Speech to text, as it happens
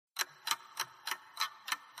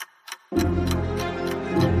Hey,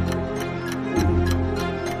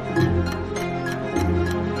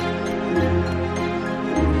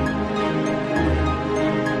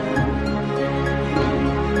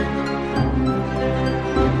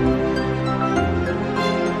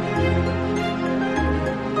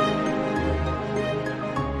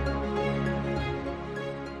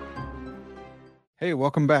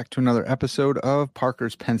 welcome back to another episode of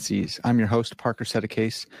Parker's Pensies. I'm your host, Parker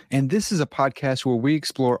Settecase, and this is a podcast where we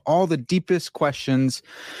explore all the deepest questions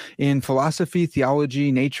in philosophy,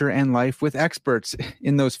 theology, nature, and life with experts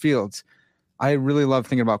in those fields. I really love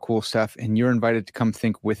thinking about cool stuff, and you're invited to come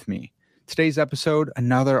think with me. Today's episode,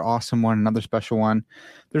 another awesome one, another special one.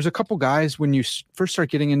 There's a couple guys when you first start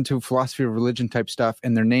getting into philosophy of religion type stuff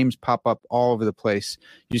and their names pop up all over the place.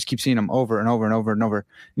 You just keep seeing them over and over and over and over. And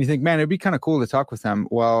you think, man, it'd be kind of cool to talk with them.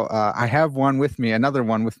 Well, I have another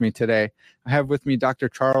one with me today. I have with me Dr.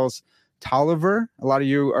 Charles Taliaferro. A lot of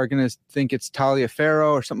you are going to think it's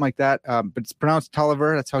Taliaferro or something like that, but it's pronounced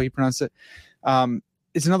Taliaferro. That's how he pronounced it.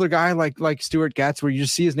 It's another guy like Stuart Gatz, where you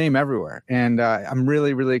just see his name everywhere. And I'm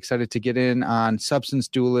really, really excited to get in on substance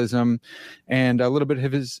dualism and a little bit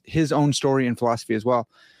of his own story in philosophy as well.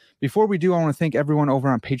 Before we do, I want to thank everyone over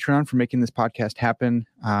on Patreon for making this podcast happen.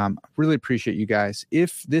 Really appreciate you guys.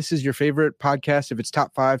 If this is your favorite podcast, if it's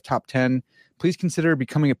top 5, top 10, please consider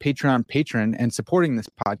becoming a Patreon patron and supporting this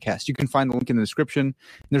podcast. You can find the link in the description.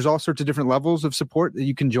 There's all sorts of different levels of support that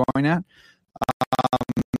you can join at.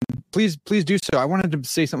 Please do so. I wanted to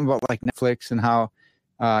say something about like Netflix and how,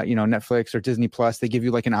 Netflix or Disney Plus, they give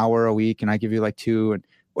you like an hour a week and I give you like 2 and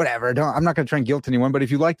whatever. I'm not going to try and guilt anyone, but if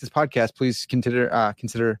you like this podcast, please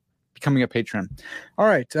consider becoming a patron. All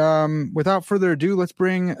right. Without further ado, let's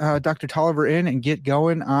bring Dr. Taliaferro in and get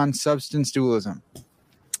going on substance dualism.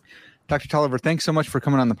 Dr. Taliaferro, thanks so much for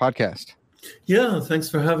coming on the podcast. Yeah, thanks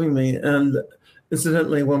for having me. And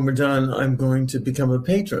incidentally, when we're done, I'm going to become a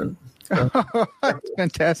patron. That's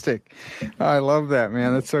fantastic. I love that,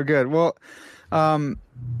 man. That's so good. Well, I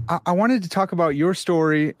wanted to talk about your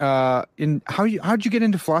story in how'd you get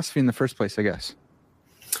into philosophy in the first place, I guess?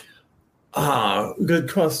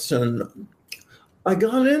 Good question. I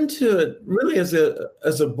got into it really as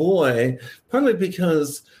a boy, partly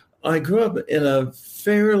because I grew up in a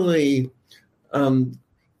fairly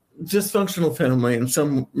dysfunctional family in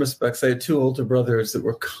some respects. I had 2 older brothers that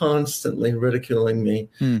were constantly ridiculing me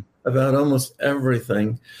about almost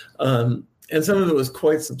everything. And some of it was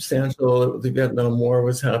quite substantial. The Vietnam War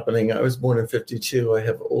was happening. I was born in 1952. I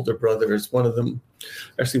have older brothers. One of them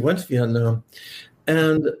actually went to Vietnam.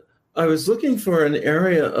 And I was looking for an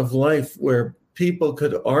area of life where people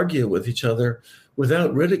could argue with each other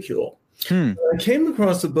without ridicule. I came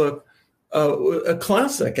across a book, a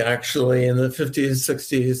classic actually in the 50s,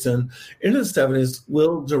 60s, and into the 70s,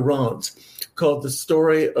 Will Durant, called The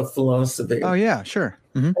Story of Philosophy. Oh, yeah, sure.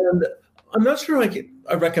 Mm-hmm. And I'm not sure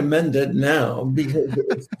I recommend it now because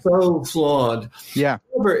it's so flawed. Yeah.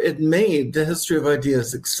 However, it made the history of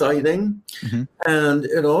ideas exciting, and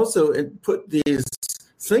it put these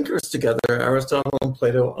thinkers together, Aristotle and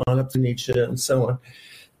Plato, on up to Nietzsche and so on.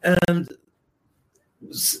 And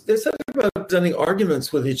they set about presenting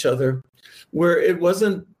arguments with each other where it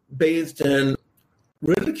wasn't bathed in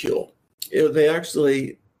ridicule. They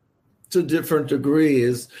actually, to different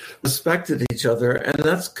degrees, respected each other. And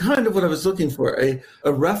that's kind of what I was looking for,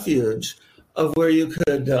 a refuge of where you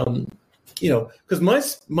could, because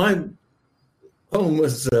my home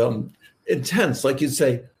was intense. Like you'd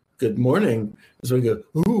say, good morning. So we go,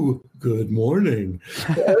 ooh, good morning.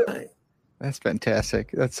 That's fantastic.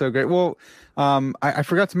 That's so great. Well, I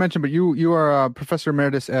forgot to mention, but you are a professor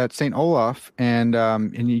emeritus at St. Olaf, and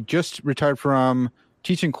you just retired from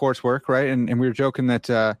teaching coursework, right? And we were joking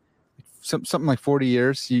that something like 40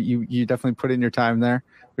 years. You definitely put in your time there,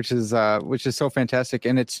 which is so fantastic,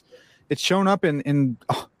 and it's shown up in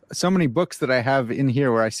so many books that I have in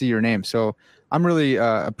here where I see your name. So I'm really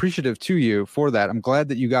appreciative to you for that. I'm glad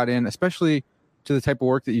that you got in, especially to the type of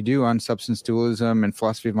work that you do on substance dualism and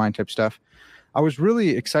philosophy of mind type stuff. I was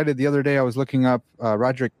really excited the other day. I was looking up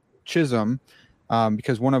Roderick Chisholm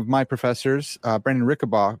because one of my professors, Brandon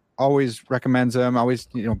Rickabaugh, always recommends him. Always,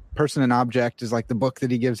 Person and Object is like the book that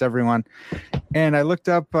he gives everyone. And I looked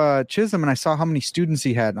up Chisholm and I saw how many students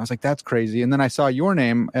he had. And I was like, that's crazy. And then I saw your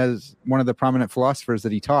name as one of the prominent philosophers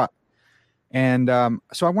that he taught. And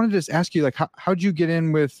so I wanted to just ask you, like, how'd you get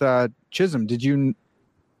in with Chisholm?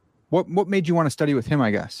 What made you want to study with him,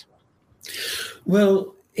 I guess?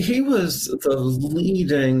 Well, he was the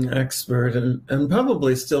leading expert and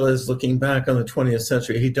probably still is, looking back on the 20th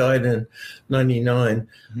century. He died in 1999,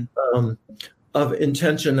 of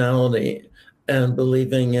intentionality. and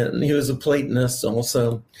believing in, he was a Platonist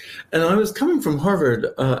also. And I was coming from Harvard,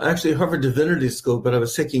 actually Harvard Divinity School, but I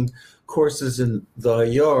was taking courses in the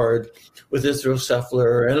Yard with Israel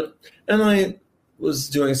Scheffler, and I was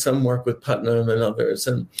doing some work with Putnam and others.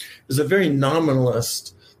 And it was a very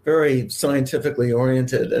nominalist, very scientifically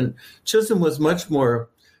oriented. And Chisholm was much more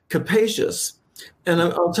capacious. And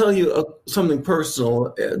I'll tell you something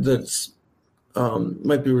personal that's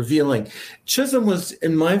might be revealing. Chisholm was,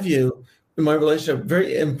 in my view, in my relationship,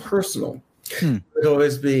 very impersonal. It would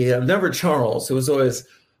always be never Charles. It was always,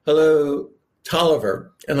 hello, Taliaferro.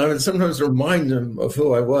 And I would sometimes remind him of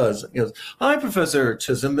who I was. He goes, hi, Professor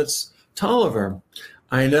Chisholm, it's Taliaferro.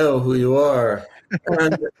 I know who you are.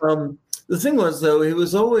 And the thing was, though, he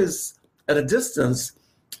was always at a distance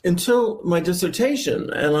until my dissertation.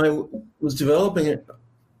 And I was developing it.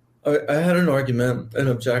 I had an argument, an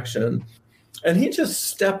objection. And he just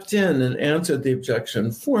stepped in and answered the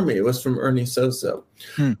objection for me. It was from Ernie Soso,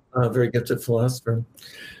 a very gifted philosopher.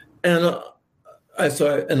 And I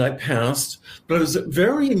passed, but I was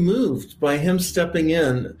very moved by him stepping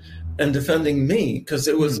in and defending me, because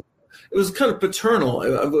it was kind of paternal.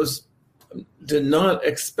 Did not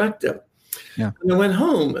expect it. Yeah. And I went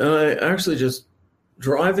home, and I actually just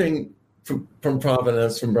driving from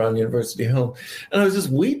Providence, from Brown University home, and I was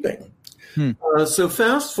just weeping. So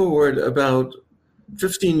fast forward about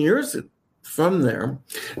 15 years from there,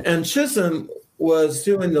 and Chisholm was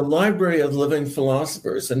doing the Library of Living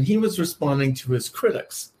Philosophers, and he was responding to his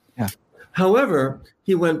critics. Yeah. However,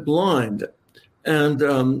 he went blind and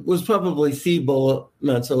was probably feeble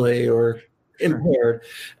mentally or impaired,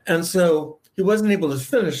 and so he wasn't able to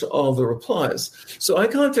finish all the replies. So I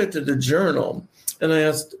contacted the journal, and I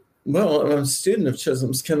asked, well, I'm a student of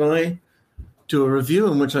Chisholm's, can I do a review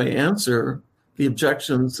in which I answer the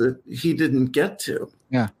objections that he didn't get to?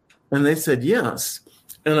 Yeah. And they said yes.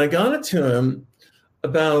 And I got it to him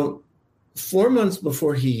about 4 months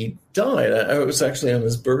before he died. I was actually on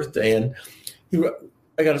his birthday, and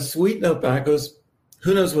I got a sweet note back. It was,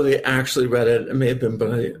 who knows whether he actually read it? It may have been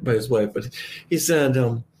by his wife, but he said,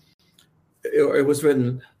 it was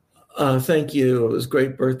written, thank you. It was a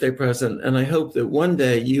great birthday present. And I hope that one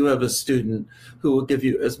day you have a student who will give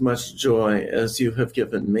you as much joy as you have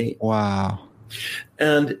given me. Wow.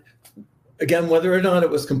 And again, whether or not it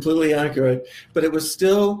was completely accurate, but it was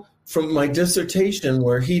still from my dissertation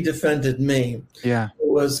where he defended me. Yeah. It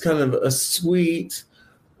was kind of a sweet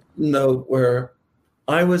note where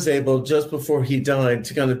I was able, just before he died,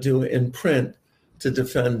 to kind of do it in print to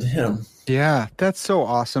defend him. Yeah, that's so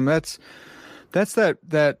awesome. That's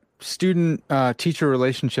that student teacher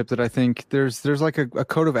relationship that I think there's like a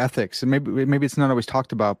code of ethics, and maybe it's not always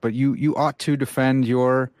talked about, but you ought to defend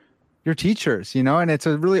your teachers, and it's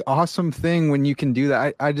a really awesome thing when you can do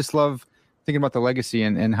that. I just love thinking about the legacy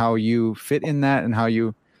and how you fit in that and how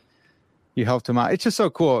you helped them out. It's just so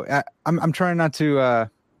cool. I'm trying not to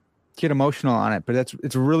get emotional on it, but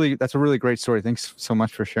that's a really great story. Thanks so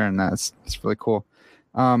much for sharing that. It's really cool.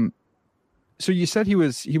 So you said he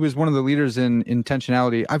was one of the leaders in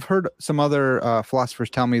intentionality. I've heard some other philosophers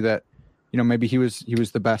tell me that, maybe he was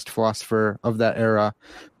the best philosopher of that era,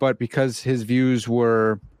 but because his views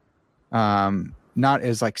were not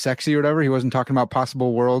as like sexy or whatever, he wasn't talking about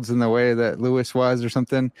possible worlds in the way that Lewis was or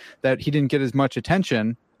something, that he didn't get as much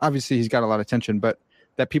attention. Obviously, he's got a lot of attention, but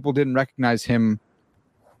that people didn't recognize him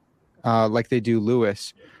like they do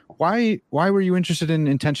Lewis. Why were you interested in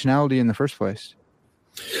intentionality in the first place?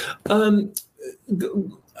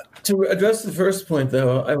 To address the first point,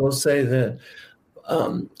 though, I will say that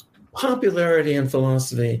popularity in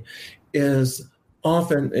philosophy is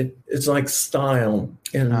often, it's like style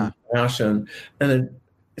in fashion. And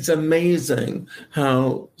it's amazing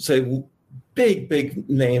how, say, big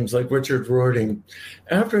names like Richard Rorty,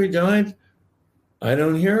 after he died, I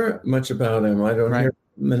don't hear much about him. I don't hear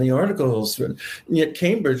many articles. And yet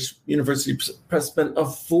Cambridge University Press spent a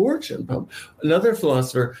fortune. Another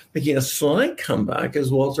philosopher making a slight comeback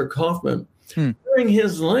is Walter Kaufmann. During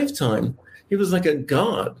his lifetime, he was like a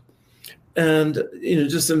god. And,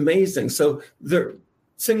 just amazing. So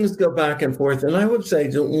things go back and forth. And I would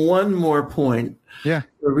say one more point. Yeah.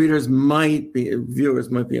 The viewers might be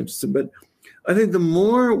interested, but I think the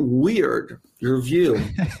more weird your view,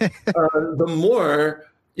 the more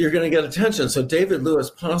you're going to get attention. So David Lewis,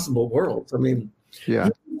 Possible Worlds. I mean,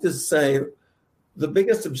 to say the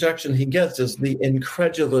biggest objection he gets is the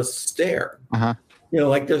incredulous stare.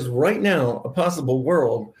 Like there's right now a possible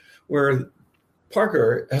world where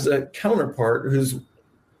Parker has a counterpart who's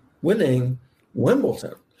winning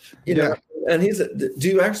Wimbledon. And he said, do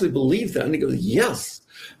you actually believe that? And he goes, yes.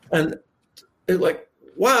 And it's like,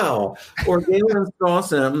 wow. Or Galen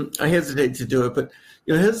Strawson, I hesitate to do it, but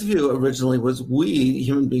his view originally was we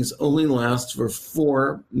human beings only last for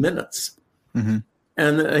 4 minutes. Mm-hmm.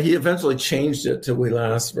 And he eventually changed it to we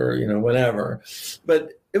last for, whatever.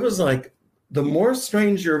 But it was like, the more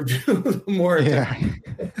strange your view, the more. Yeah.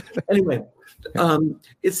 Anyway,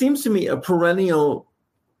 it seems to me a perennial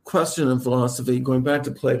question in philosophy, going back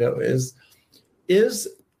to Plato, is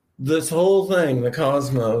this whole thing, the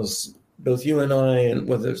cosmos, both you and I, and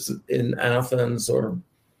whether it's in Athens or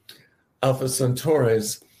Alpha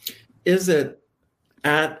Centauri's, is it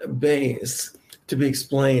at base to be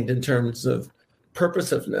explained in terms of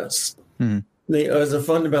purposiveness? As a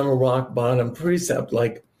fundamental rock bottom precept,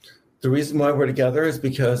 like the reason why we're together is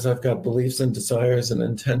because I've got beliefs and desires and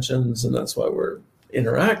intentions, and that's why we're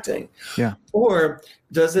interacting. Yeah. Or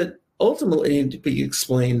does it ultimately need to be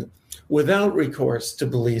explained without recourse to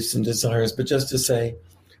beliefs and desires, but just to say,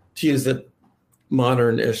 to use a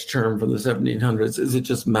modern-ish term from the 1700s, is it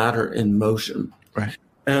just matter in motion? Right.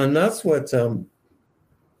 And that's what at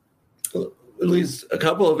least a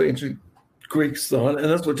couple of ancient Greeks thought, and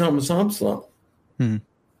that's what Thomas Hobbes thought.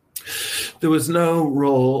 There was no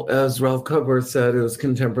role, as Ralph Coburn said, it was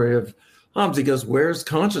contemporary of Hobbes. He goes, where's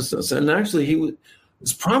consciousness? And actually, he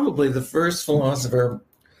was probably the first philosopher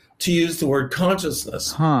to use the word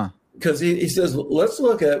consciousness. Because he says, let's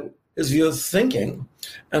look at his view of thinking,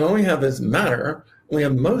 and all we have is matter, we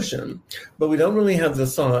have motion, but we don't really have the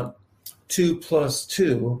thought 2 +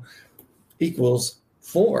 2 =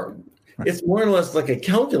 4. Right. It's more or less like a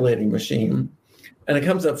calculating machine, and it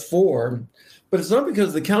comes up 4, but it's not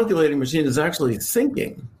because the calculating machine is actually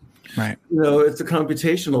thinking. Right. It's a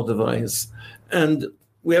computational device, and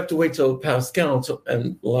we have to wait till Pascal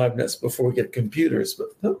and Leibniz before we get computers.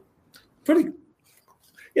 But pretty,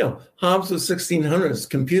 Hobbes was 1600s.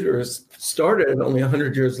 Computers started only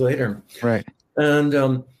 100 years later. Right.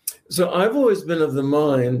 And so I've always been of the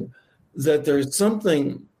mind that there's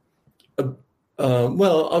something. I'll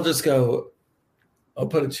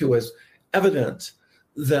put it 2 ways. Evident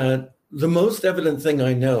that the most evident thing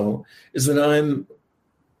I know is that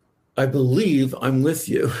I believe I'm with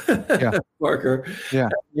you, Parker,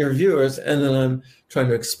 and your viewers, and then I'm trying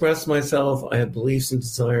to express myself. I have beliefs and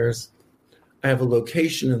desires. I have a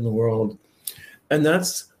location in the world, and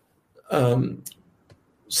that's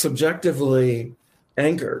subjectively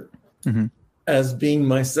anchored as being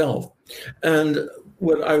myself. And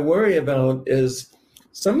what I worry about is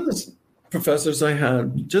some of the professors I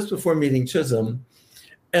had just before meeting Chisholm,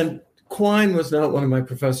 and Quine was not one of my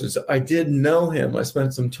professors. I did know him. I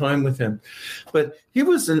spent some time with him. But he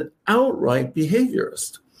was an outright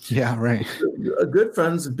behaviorist. Yeah, right. Good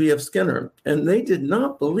friends of B.F. Skinner. And they did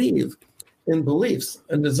not believe in beliefs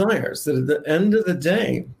and desires. That at the end of the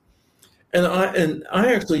day, and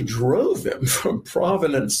I actually drove him from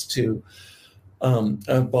Providence to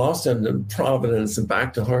Boston and Providence and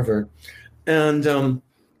back to Harvard. And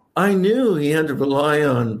I knew he had to rely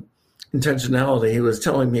on intentionality. He was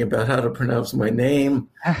telling me about how to pronounce my name.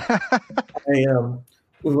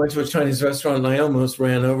 We went to a Chinese restaurant and I almost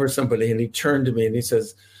ran over somebody, and he turned to me and he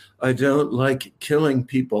says, I don't like killing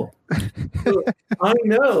people. So I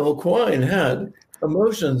know Quine had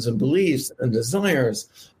emotions and beliefs and desires,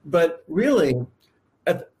 but really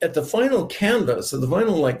at the final canvas, or the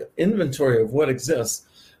final inventory of what exists,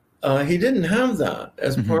 he didn't have that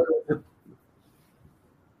as part of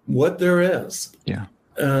what there is. Yeah.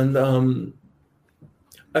 And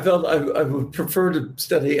I felt I would prefer to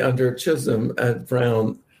study under Chisholm at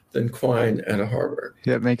Brown than Quine at Harvard.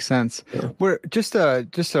 Yeah, it makes sense. Yeah. We're just a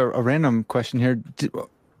random question here.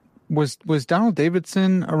 Was Donald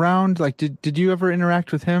Davidson around? Did you ever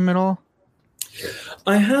interact with him at all?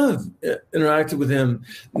 I have interacted with him,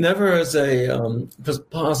 never as a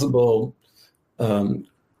possible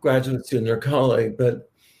graduate student or colleague,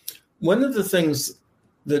 but one of the things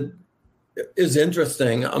that is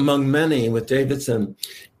interesting among many with Davidson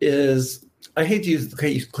is, I hate to use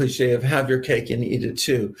the cliche of have your cake and eat it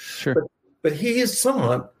too. Sure. But he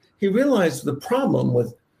realized the problem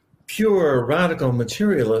with pure radical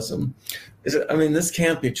materialism is, this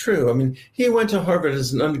can't be true. He went to Harvard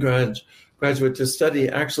as an undergraduate to study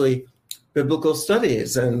actually biblical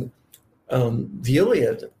studies and the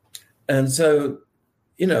Iliad. And so,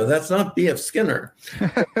 that's not B.F. Skinner.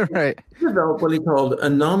 Right. He developed what he called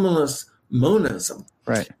anomalous monism.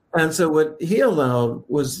 Right. And so what he allowed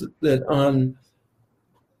was that on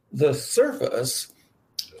the surface,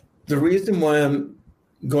 the reason why I'm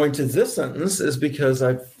going to this sentence is because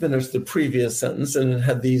I finished the previous sentence and it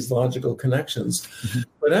had these logical connections.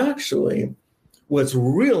 But actually, what's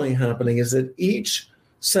really happening is that each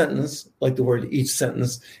sentence, like the word each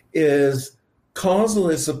sentence, is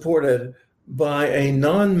causally supported by a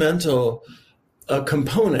non-mental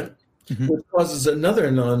component, which causes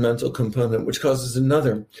another non-mental component, which causes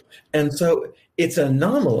another. And so it's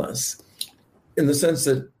anomalous in the sense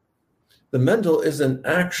that the mental isn't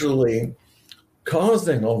actually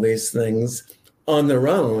causing all these things on their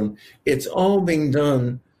own. It's all being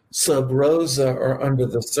done sub rosa or under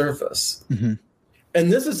the surface. Mm-hmm.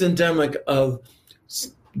 And this is endemic of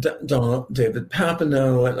David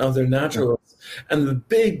Papineau and other naturalists. Yeah. And the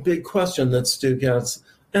big question that Stu gets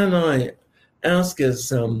and I ask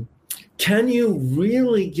is, can you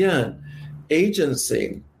really get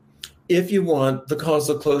agency if you want the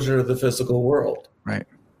causal closure of the physical world? Right.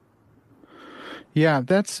 Yeah,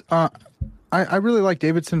 that's I really like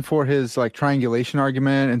Davidson for his like triangulation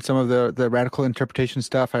argument and some of the radical interpretation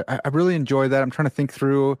stuff. I really enjoy that. I'm trying to think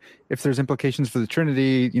through if there's implications for the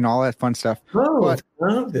Trinity, all that fun stuff. Oh,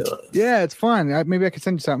 fabulous. Yeah, it's fun. Maybe I could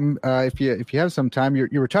send you something if you have some time. You're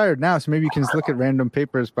retired now, so maybe you can just look at random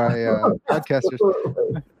papers by podcasters.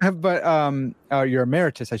 But you're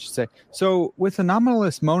emeritus, I should say. So with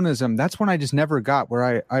anomalous monism, that's one I just never got,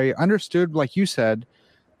 where I understood, like you said,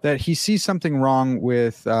 that he sees something wrong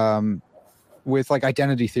with like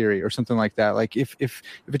identity theory or something like that. Like if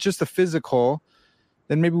it's just the physical,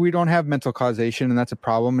 then maybe we don't have mental causation, and that's a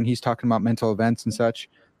problem. And he's talking about mental events and such.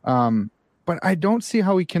 But I don't see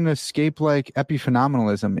how we can escape like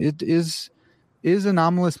epiphenomenalism. It is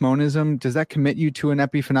anomalous monism. Does that commit you to an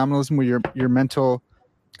epiphenomenalism where your mental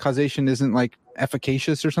causation isn't like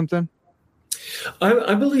efficacious or something?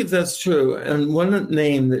 I believe that's true. And one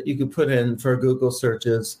name that you could put in for a Google search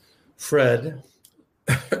is Fred,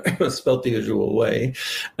 spelled the usual way,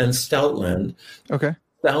 and Stoutland. Okay.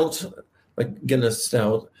 Stout, like Guinness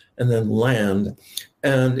Stout, and then Land.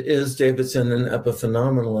 And is Davidson an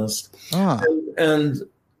epiphenomenalist? And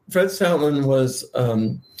Fred Stoutland was,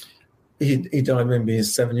 he died maybe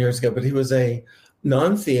 7 years ago, but he was a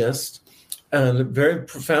non-theist and very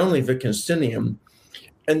profoundly Wittgensteinian.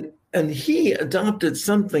 And he adopted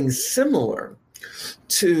something similar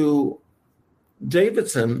to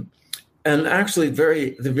Davidson. And actually,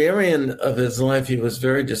 the very end of his life, he was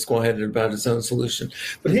very disquieted about his own solution.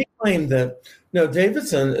 But he claimed that, no,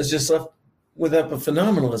 Davidson is just left with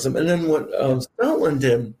epiphenomenalism. And then what Stoutland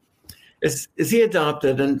did is he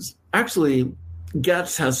adopted, and actually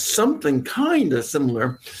Getz has something kind of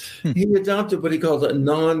similar. He adopted what he called a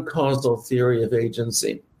non-causal theory of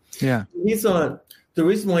agency. Yeah. He thought, the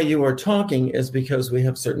reason why you are talking is because we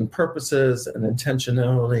have certain purposes and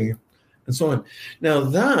intentionality and so on. Now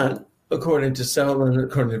that, according to Stoutland,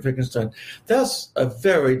 according to Wittgenstein, that's a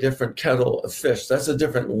very different kettle of fish. That's a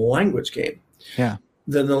different language game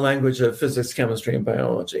than the language of physics, chemistry, and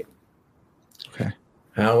biology. Okay.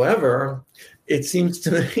 However, it seems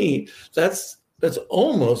to me that's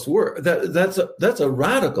almost worse. That's a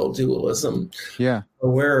radical dualism. Yeah.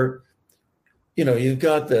 Where, you've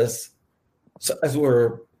got this, as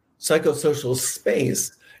we're psychosocial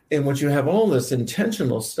space in which you have all this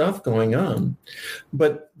intentional stuff going on,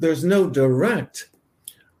 but there's no direct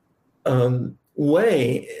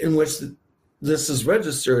way in which this is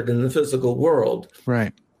registered in the physical world.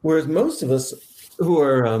 Right. Whereas most of us who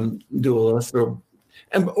are dualists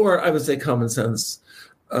or I would say common sense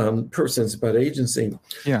persons about agency,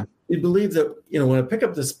 we believe that, when I pick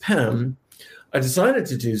up this pen, I decided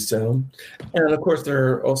to do so. And of course,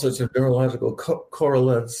 there are all sorts of neurological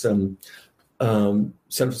correlates, and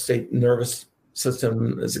central state nervous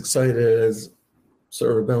system is excited,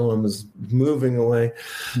 cerebellum is moving away.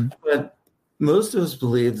 Mm-hmm. But most of us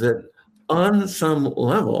believe that on some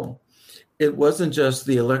level, it wasn't just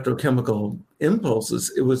the electrochemical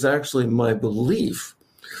impulses. It was actually my belief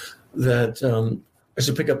that I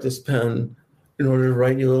should pick up this pen in order to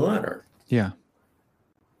write you a letter. Yeah.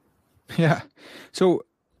 Yeah. So,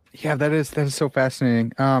 that is so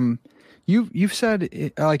fascinating. You've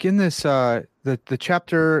said, like in this the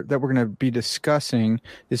chapter that we're going to be discussing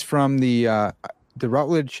is from the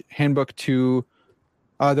Routledge Handbook to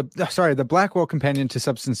the Blackwell Companion to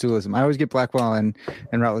Substance Dualism. I always get Blackwell and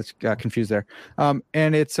Routledge confused there.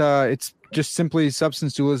 And it's just simply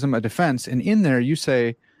Substance Dualism, a defense. And in there you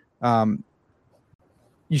say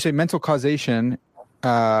mental causation.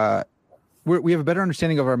 We have a better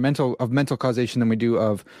understanding of mental causation than we do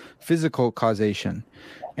of physical causation,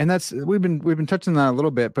 and we've been touching on that a little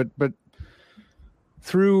bit, but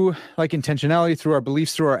through like intentionality, through our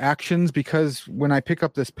beliefs, through our actions. Because when I pick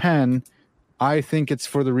up this pen, I think it's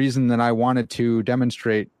for the reason that I wanted to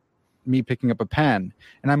demonstrate me picking up a pen,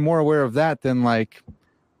 and I'm more aware of that than like,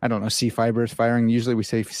 I don't know, C fibers firing. Usually we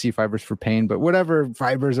say C fibers for pain, but whatever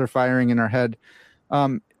fibers are firing in our head.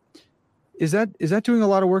 is that doing a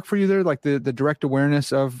lot of work for you there? Like the direct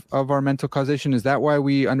awareness of our mental causation? Is that why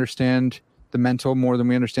we understand the mental more than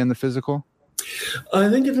we understand the physical? I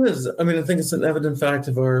think it is. I mean, I think it's an evident fact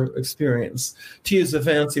of our experience. To use a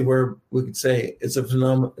fancy word, we could say it's it's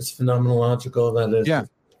phenomenological. That is,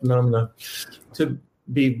 phenomena. To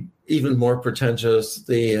be even more pretentious,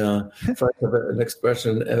 the for an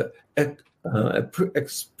expression,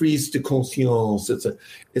 esprit de conscience.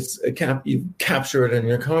 You capture it in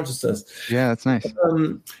your consciousness. Yeah, that's nice.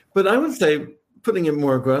 But I would say, putting it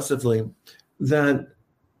more aggressively, that.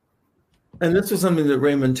 And this was something that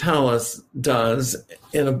Raymond Tallis does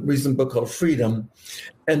in a recent book called Freedom.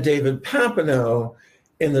 And David Papineau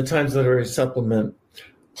in the Times Literary Supplement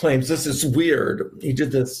claims this is weird. He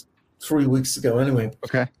did this 3 weeks ago anyway.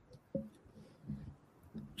 Okay.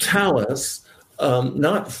 Tallis,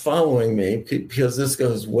 not following me, because this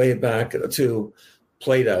goes way back to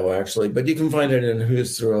Plato, actually, but you can find it in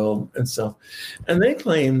Husserl and stuff. And they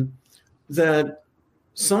claim that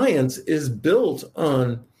science is built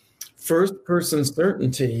on first-person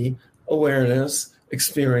certainty, awareness,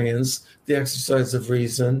 experience, the exercise of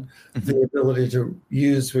reason, the ability to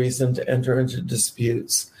use reason to enter into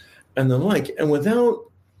disputes, and the like. And without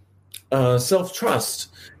self-trust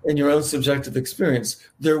in your own subjective experience,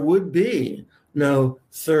 there would be no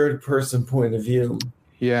third-person point of view.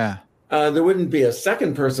 Yeah. There wouldn't be a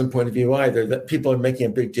second-person point of view either. That people are making a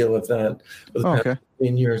big deal of that for the past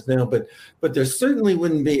 15 years now. But there certainly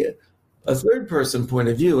wouldn't be a third-person point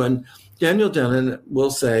of view. And Daniel Dennett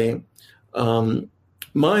will say,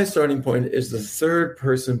 my starting point is the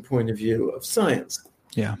third-person point of view of science.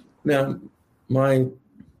 Yeah. Now, my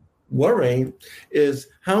worry is,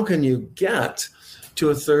 how can you get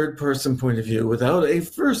to a third-person point of view without a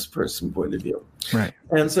first-person point of view? Right.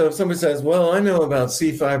 And so if somebody says, well, I know about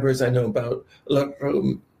C fibers, I know about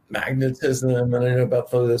electromagnetism, and I know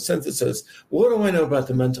about photosynthesis, what do I know about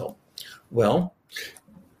the mental? Well,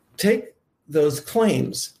 take those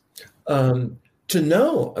claims. To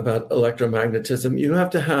know about electromagnetism, you have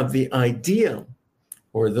to have the idea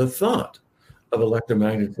or the thought of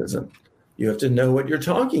electromagnetism. You have to know what you're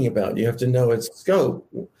talking about. You have to know its scope.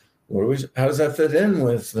 How does that fit in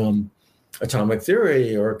with atomic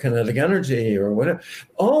theory or kinetic energy or whatever?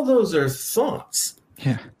 All those are thoughts.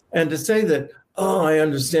 Yeah. And to say that, I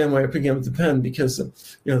understand why you're picking up the pen because of,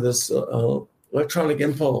 this electronic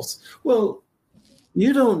impulse. Well,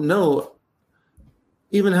 you don't know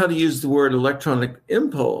even how to use the word electronic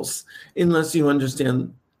impulse unless you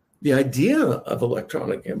understand the idea of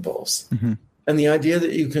electronic impulse and the idea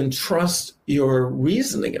that you can trust your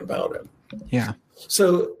reasoning about it. Yeah.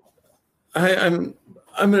 So I'm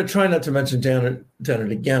going to try not to mention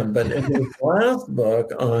Dennett again, but in his last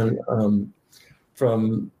book on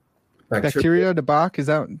from Bacteria to Bach, is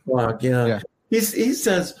that? Bach, yeah. He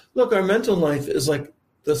says, look, our mental life is like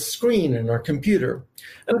the screen in our computer.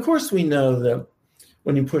 And of course we know that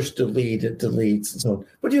when you push delete, it deletes and so on.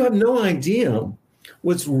 But you have no idea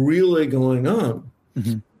what's really going on.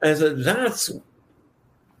 And so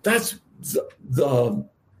that's the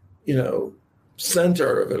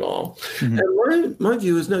center of it all. And my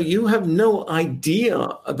view is, no, you have no idea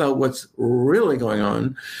about what's really going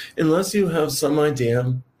on unless you have some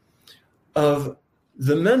idea of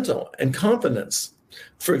the mental and confidence.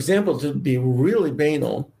 For example, to be really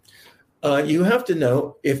banal, you have to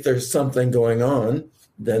know if there's something going on,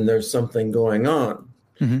 then there's something going on.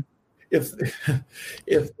 If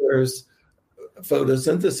there's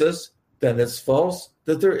photosynthesis, then it's false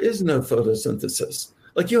that there is no photosynthesis.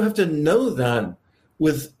 Like, you have to know that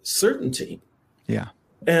with certainty. Yeah.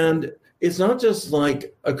 And it's not just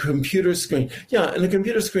like a computer screen. Yeah, in a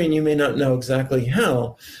computer screen, you may not know exactly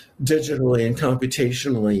how digitally and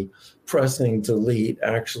computationally pressing delete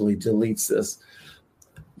actually deletes this.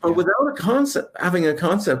 But without having a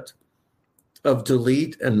concept of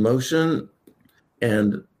delete and motion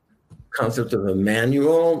and concept of a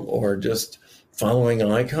manual or just following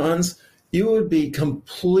icons, you would be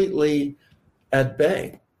completely at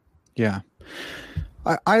bay. Yeah.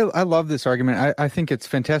 I love this argument. I think it's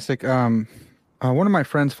fantastic. One of my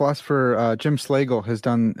friends, philosopher Jim Slagle, has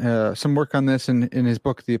done some work on this in his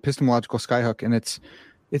book, The Epistemological Skyhook, and it's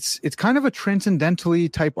kind of a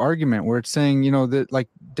transcendentally type argument where it's saying, that like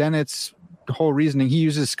Dennett's whole reasoning, he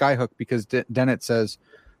uses skyhook because Dennett says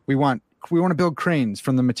we want to build cranes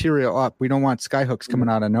from the material up. We don't want skyhooks coming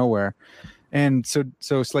out of nowhere. And so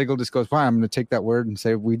Slagle just goes, fine, I'm going to take that word and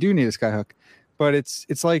say we do need a skyhook. But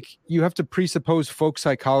it's like you have to presuppose folk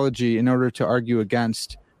psychology in order to argue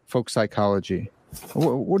against folk psychology.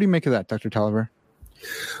 What do you make of that, Dr. Taliaferro?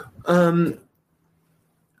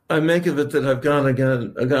 I make of it that I've gone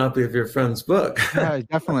again a copy of your friend's book. Yeah,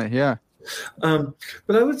 definitely. Yeah. But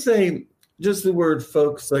I would say just the word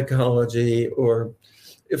folk psychology, or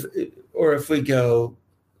if we go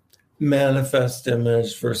manifest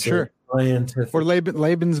image versus scientific, or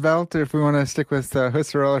Lebenswelt, if we want to stick with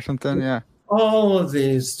Husserl or something. Yeah, all of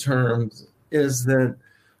these terms is that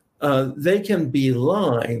they can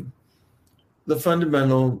belie the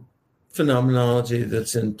fundamental phenomenology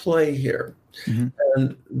that's in play here,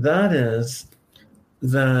 and that is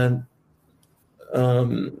that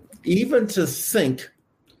even to think,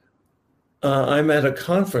 I'm at a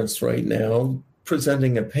conference right now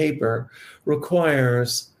presenting a paper,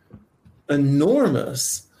 requires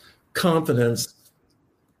enormous confidence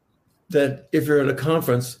that if you're at a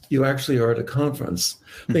conference, you actually are at a conference.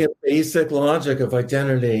 The basic logic of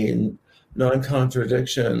identity and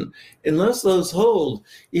non-contradiction, unless those hold,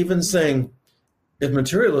 even saying, if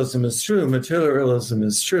materialism is true, materialism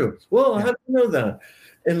is true. Well, how do you know that?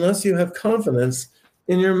 Unless you have confidence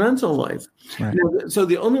in your mental life. Right. So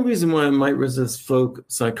the only reason why I might resist folk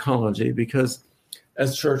psychology, because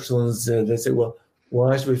as Churchland said, they say, well,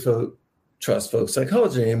 why should we trust folk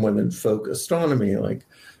psychology any more than folk astronomy? Like,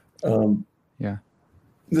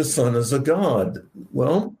 the sun is a god.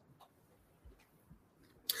 Well,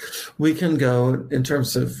 we can go in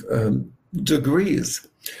terms of degrees,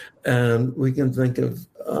 and we can think of,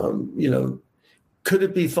 could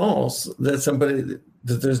it be false that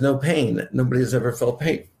there's no pain? Nobody has ever felt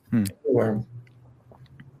pain. Or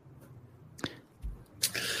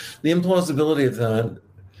the implausibility of that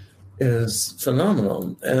is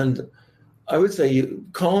phenomenal. And I would say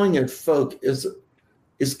calling it folk is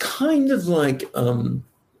kind of like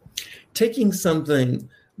taking something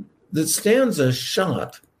that stands a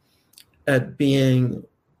shot at being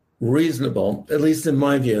reasonable, at least in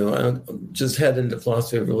my view. I'll just head into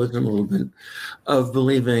philosophy of religion a little bit, of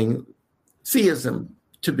believing theism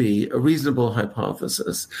to be a reasonable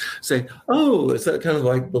hypothesis. Say, is that kind of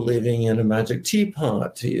like believing in a magic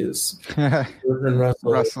teapot, to use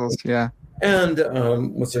Russell's, yeah. And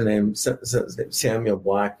what's her name? Samuel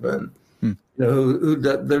Blackman. They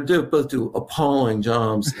both do appalling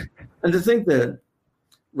jobs. And to think that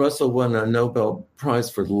Russell won a Nobel Prize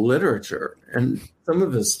for literature, and some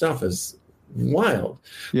of his stuff is wild.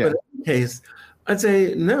 Yeah. But in any case, I'd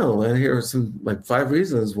say no. And here are some 5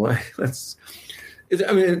 reasons why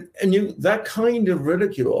that kind of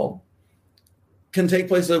ridicule can take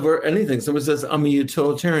place over anything. Someone says, I'm a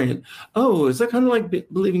utilitarian. Oh, is that kind of like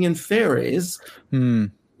believing in fairies?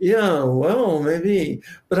 Yeah, well, maybe.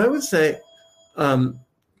 But I would say, phone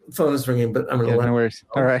is ringing, but I'm going to let no worries.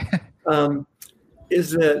 All right.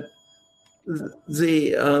 Is that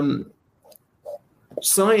the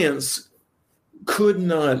science could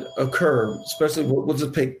not occur, especially we'll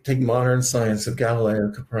just take modern science of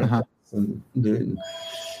Galileo, Copernicus, and Newton.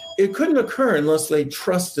 It couldn't occur unless they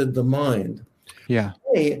trusted the mind. Yeah.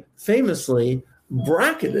 They famously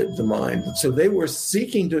bracketed the mind. So they were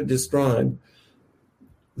seeking to describe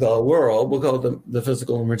the world, we'll call it the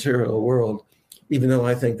physical and material world, even though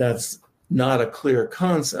I think that's not a clear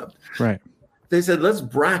concept. Right. They said, let's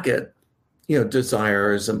bracket,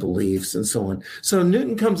 desires and beliefs and so on. So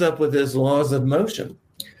Newton comes up with his laws of motion.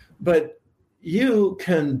 But you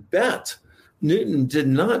can bet Newton did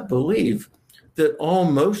not believe that all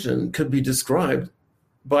motion could be described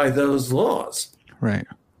by those laws. Right.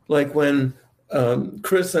 Like when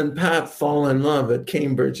Chris and Pat fall in love at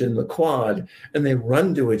Cambridge in the quad and they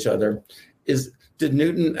run to each other, did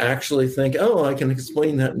Newton actually think, I can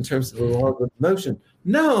explain that in terms of the law of motion?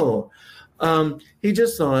 No. He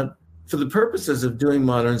just thought, for the purposes of doing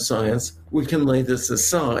modern science, we can lay this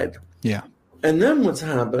aside. Yeah. And then what's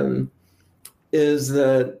happened is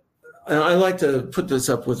that, and I like to put this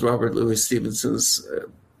up with Robert Louis Stevenson's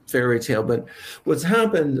fairy tale, but what's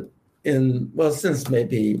happened since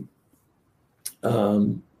maybe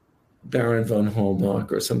Baron von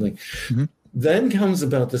Holbach or something, then comes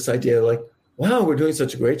about this idea wow, we're doing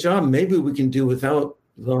such a great job. Maybe we can do without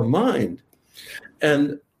the mind.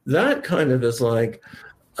 And that kind of is like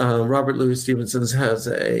Robert Louis Stevenson has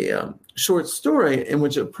a short story in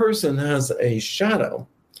which a person has a shadow.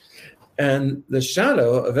 And the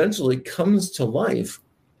shadow eventually comes to life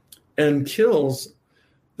and kills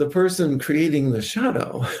the person creating the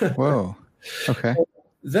shadow. Whoa. Okay.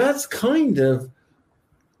 That's kind of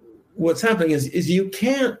what's happening is you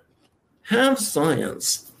can't have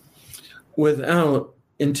science without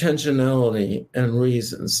intentionality and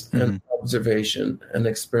reasons and observation and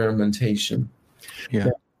experimentation. Yeah.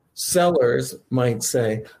 Sellers might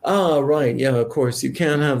say, right, yeah, of course, you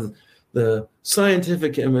can't have the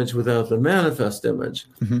scientific image without the manifest image.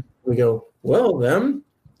 We go, well, then,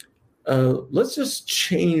 let's just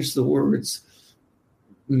change the words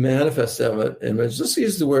manifest image. Let's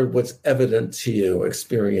use the word what's evident to you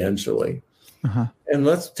experientially. Uh-huh. And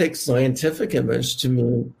let's take scientific image to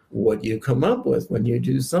mean what you come up with when you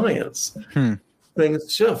do science.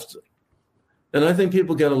 Things shift. And I think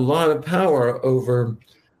people get a lot of power over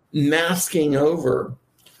masking over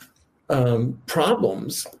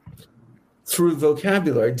problems through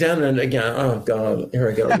vocabulary. Then and again, oh God, here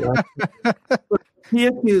I go. He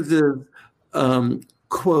accuses,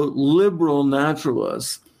 quote, liberal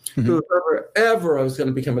naturalists. Who if ever I was going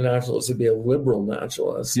to become a naturalist, would be a liberal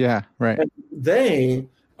naturalist. Yeah, right. And they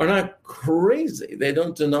are not crazy. They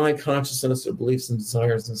don't deny consciousness or beliefs and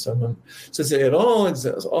desires and so on. So say it all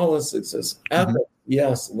exists. All this exists. Ethics,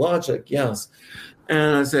 yes. Logic, yes.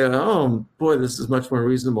 And I say, oh, boy, this is much more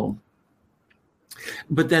reasonable.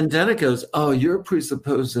 But then Dennett goes, oh, you're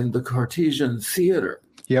presupposing the Cartesian theater.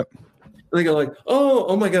 Yep. And they go like,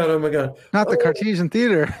 oh my God. Not the Cartesian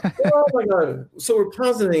theater. Oh my God. So we're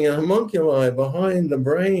positing a homunculi behind the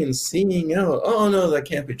brain seeing out. Oh no, that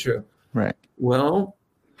can't be true. Right. Well,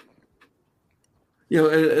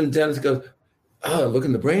 and Dennis goes, oh, look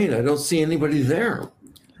in the brain. I don't see anybody there.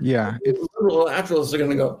 Yeah. Little naturalists are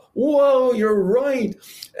going to go, whoa, you're right.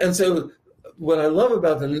 And so what I love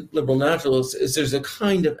about the liberal naturalists is there's a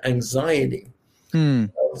kind of anxiety,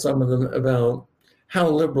 some of them, about how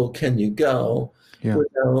liberal can you go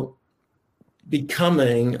without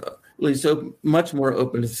becoming at least so much more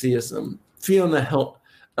open to theism. Fiona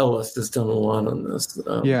Ellis has done a lot on this.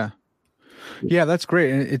 Yeah, that's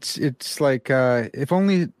great. It's like if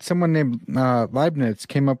only someone named Leibniz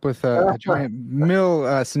came up with a giant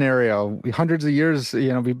mill scenario hundreds of years,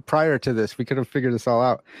 prior to this, we could have figured this all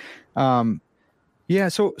out. So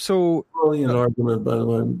brilliant argument, by the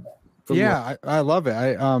way. Yeah, I love it.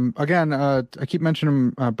 I keep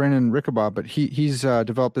mentioning Brandon Rickabaugh, but he's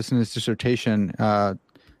developed this in his dissertation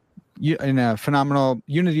in a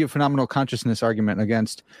unity of phenomenal consciousness argument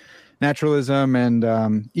against naturalism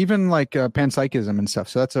and even like panpsychism and stuff.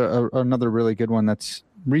 So that's another really good one. That's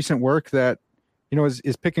recent work that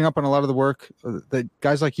is picking up on a lot of the work that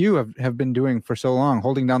guys like you have been doing for so long,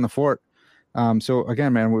 holding down the fort. So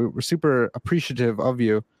again, man, we're super appreciative of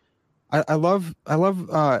you. I love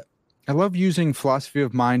using philosophy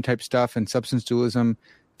of mind type stuff and substance dualism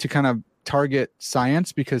to kind of target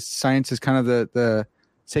science, because science is kind of the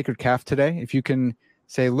sacred calf today. If you can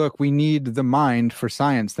say, look, we need the mind for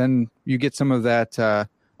science, then you get some of that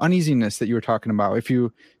uneasiness that you were talking about. If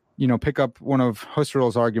you pick up one of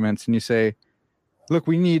Husserl's arguments and you say, look,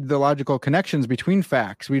 we need the logical connections between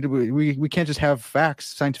facts. We can't just have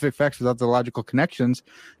facts, scientific facts, without the logical connections.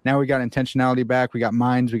 Now we got intentionality back. We got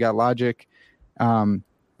minds. We got logic.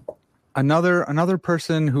 Another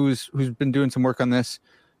person who's been doing some work on this,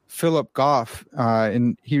 Philip Goff,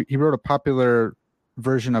 and he wrote a popular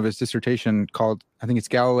version of his dissertation called, I think it's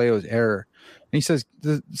Galileo's Error. And he says,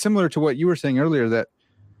 similar to what you were saying earlier, that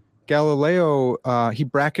Galileo, he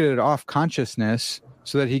bracketed off consciousness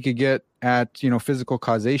so that he could get at, physical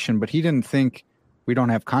causation, but he didn't think we don't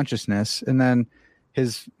have consciousness. And then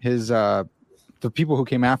the people who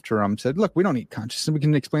came after him said, look, we don't need consciousness. We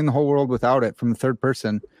can explain the whole world without it from the third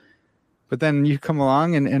person. But then you come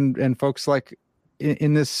along and folks like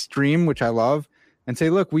in this stream, which I love, and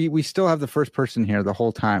say, look, we still have the first person here the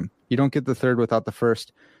whole time. You don't get the third without the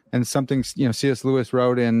first. And something, C.S. Lewis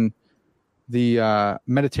wrote in the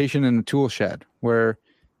Meditation in the Tool Shed, where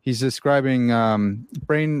he's describing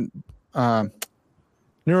brain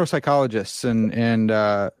neuropsychologists and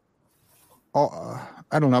I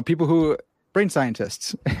don't know, people who brain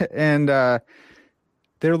scientists and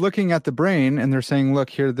they're looking at the brain and they're saying,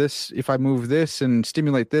 look here, if I move this and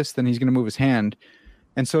stimulate this, then he's going to move his hand.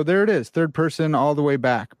 And so there it is, third person all the way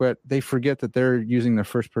back, but they forget that they're using their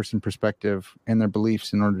first person perspective and their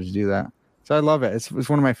beliefs in order to do that. So I love it. It's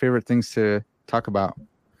one of my favorite things to talk about.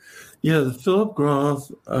 Yeah, the Philip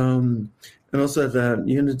Groth, and also that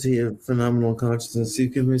unity of phenomenal consciousness. You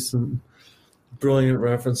give me some brilliant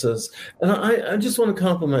references. And I just want to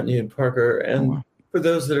compliment you, Parker, and for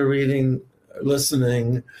those that are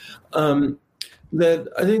listening, that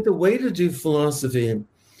I think the way to do philosophy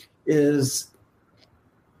is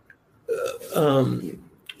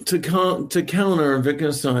to counter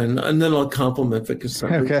Wittgenstein, and then I'll compliment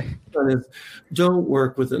Wittgenstein. Okay. Is don't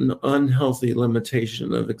work with an unhealthy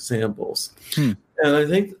limitation of examples. And I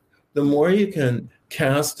think the more you can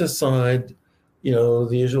cast aside, the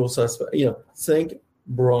usual suspect, think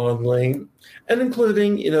broadly, and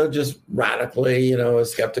including, just radically,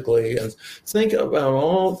 skeptically, and think about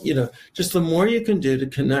all, just the more you can do to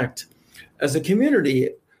connect as a community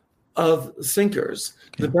of thinkers,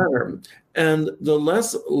 the better. And the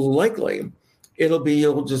less likely it'll be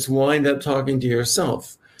you'll just wind up talking to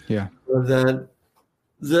yourself. Yeah. That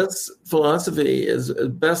this philosophy is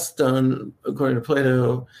best done, according to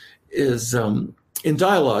Plato, is in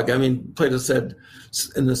dialogue. I mean, Plato said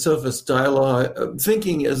in the Sophist, dialogue,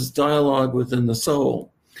 thinking is dialogue within the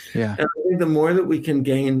soul. Yeah. And I think the more that we can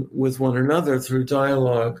gain with one another through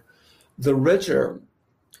dialogue, the richer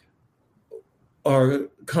our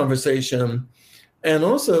conversation, and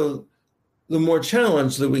also the more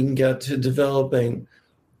challenge that we can get to developing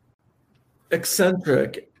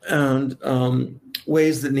eccentric and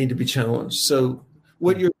ways that need to be challenged. So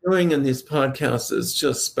what you're doing in these podcasts is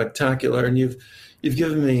just spectacular, and you've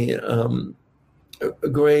given me a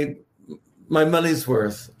great, my money's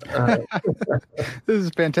worth. This is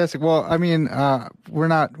fantastic. Well, I mean, we're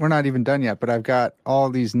not even done yet, but I've got all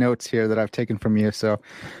these notes here that I've taken from you. So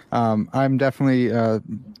I'm definitely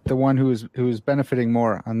the one who is benefiting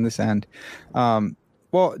more on this end.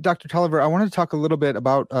 Well, Dr. Taliaferro, I wanted to talk a little bit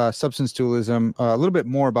about substance dualism, a little bit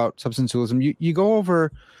more about substance dualism. You go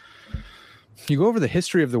over the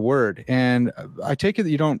history of the word, and I take it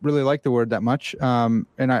that you don't really like the word that much.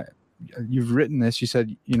 You've written this. You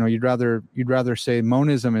said, you'd rather say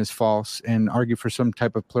monism is false and argue for some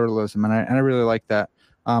type of pluralism, and I really like that.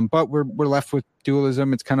 But we're left with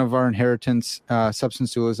dualism. It's kind of our inheritance,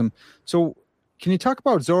 substance dualism. So, can you talk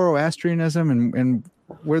about Zoroastrianism and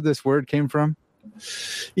where this word came from?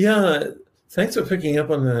 Yeah, thanks for picking up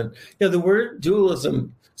on that. Yeah, the word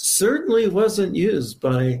dualism certainly wasn't used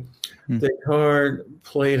by Descartes,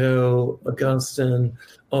 Plato, Augustine,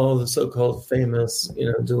 all the so-called famous,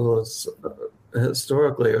 dualists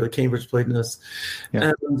historically, or the Cambridge Platonists.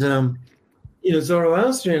 Yeah. And,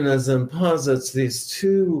 Zoroastrianism posits these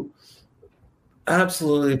two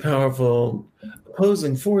absolutely powerful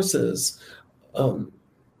opposing forces,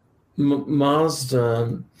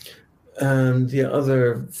 Mazda and the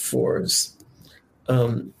other force.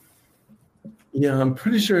 I'm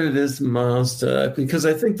pretty sure it is Mazda, because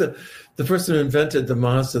I think the person who invented the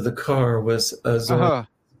Mazda, the car, was a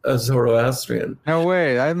Zoroastrian. No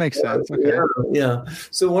way. That makes sense. Okay. Yeah.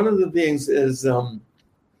 So one of the beings is,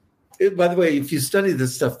 by the way, if you study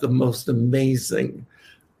this stuff, the most amazing,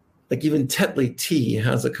 like even Tetley Tea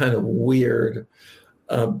has a kind of weird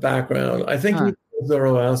background. I think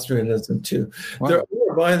Zoroastrianism too. Wow. There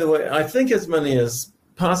are, by the way, I think as many as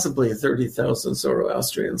possibly 30,000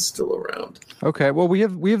 Zoroastrians still around. Okay, well, we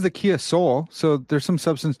have the Kia Soul, so there's some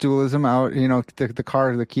substance dualism out. The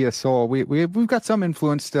car, the Kia Soul. We've got some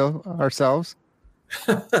influence still ourselves,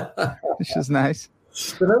 which is nice.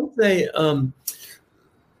 But I would say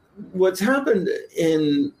what's happened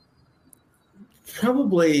in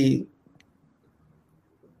probably,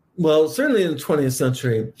 well, certainly in the 20th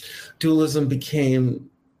century, dualism became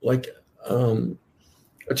like a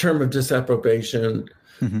term of disapprobation.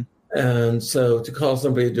 Mm-hmm. And so to call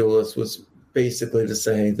somebody a dualist was basically to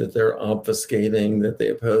say that they're obfuscating, that they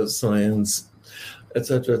oppose science, et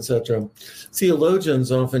cetera, et cetera.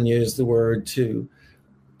 Theologians often use the word to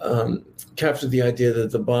capture the idea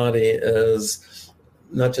that the body is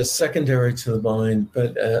not just secondary to the mind,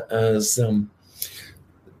 but as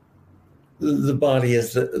the body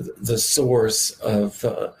is the source of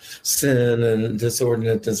sin and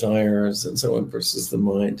disordinate desires and so on, versus the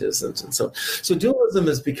mind isn't. And so dualism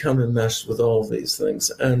has become enmeshed with all these things.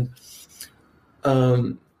 And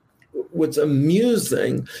what's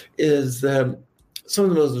amusing is that some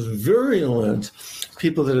of the most virulent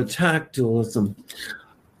people that attack dualism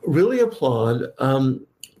really applaud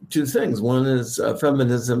two things. One is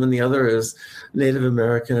feminism, and the other is Native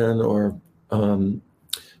American or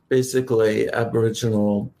basically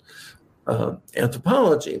Aboriginal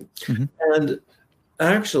anthropology. Mm-hmm. And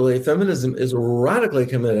actually, feminism is radically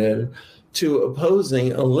committed to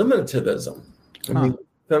opposing eliminativism. I mean,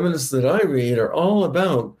 feminists that I read are all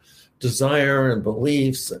about desire and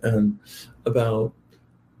beliefs and about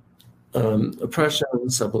oppression,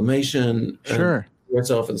 sublimation, sure,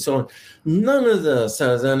 yourself, and so on. None of this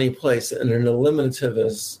has any place in an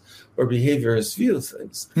eliminativist or behaviorist view of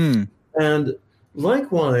things. And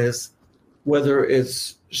likewise, whether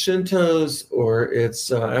it's Shintos or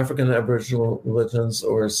it's African Aboriginal religions,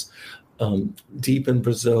 or it's deep in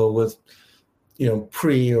Brazil with,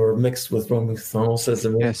 pre or mixed with Roman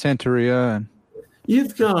Catholicism. Yeah, Santeria.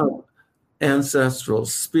 You've got ancestral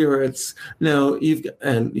spirits. Now,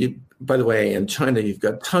 by the way, in China, you've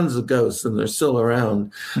got tons of ghosts, and they're still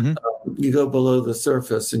around. Mm-hmm. You go below the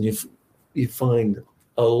surface, and you find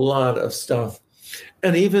a lot of stuff.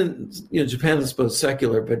 And even, Japan is both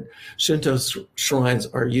secular, but Shinto shrines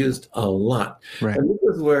are used a lot. Right. And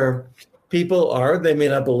this is where people they may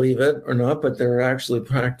not believe it or not, but they're actually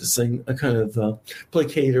practicing a kind of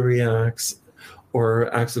placatory acts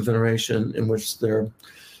or acts of veneration in which they're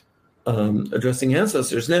addressing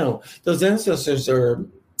ancestors. Now, those ancestors are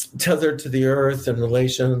tethered to the earth and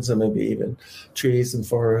relations and maybe even trees and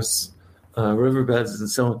forests, riverbeds and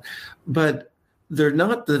so on. But they're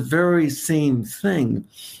not the very same thing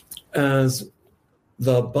as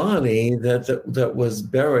the body that was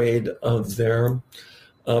buried of their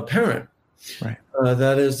parent. Right.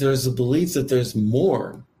 That is, there's a belief that there's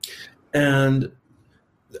more. And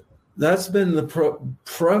that's been the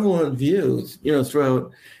prevalent view,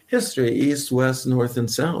 throughout history, east, west, north, and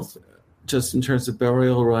south, just in terms of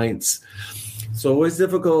burial rites. It's always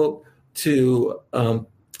difficult to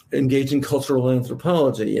engage in cultural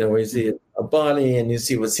anthropology, where you see a body and you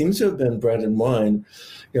see what seems to have been bread and wine,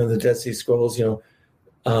 the Dead Sea Scrolls,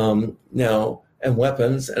 now, and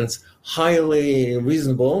weapons. And it's highly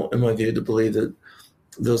reasonable, in my view, to believe that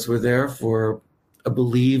those were there for a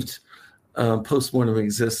believed post-mortem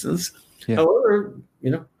existence. Yeah. However,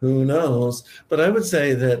 who knows? But I would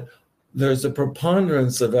say that there's a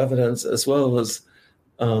preponderance of evidence, as well as,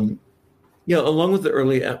 along with the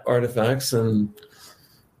early artifacts and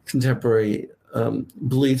contemporary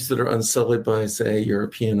beliefs that are unsullied by, say,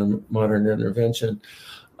 European or modern intervention,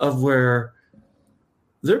 of where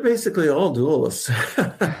they're basically all dualists.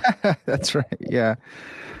 That's right. Yeah,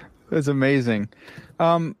 that's amazing.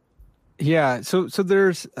 Yeah. So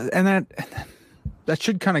there's, and that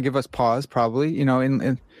should kind of give us pause, probably.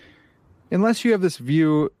 Unless you have this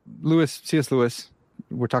view, C.S. Lewis.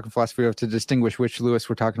 We're talking philosophy. We have to distinguish which Lewis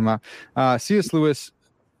we're talking about. C.S. Lewis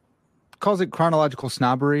calls it chronological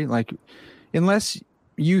snobbery. Like, unless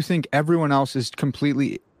you think everyone else is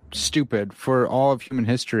completely stupid for all of human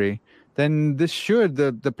history, then this should,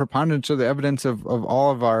 the preponderance of the evidence of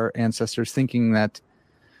all of our ancestors thinking that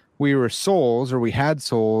we were souls, or we had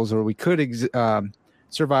souls, or we could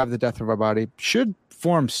survive the death of our body, should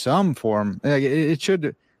form some form. It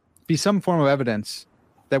should be some form of evidence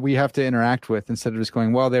that we have to interact with, instead of just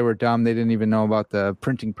going, well, they were dumb. They didn't even know about the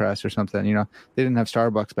printing press or something. They didn't have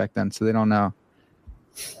Starbucks back then, so they don't know.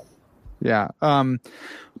 Yeah.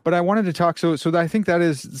 But I wanted to talk. So I think that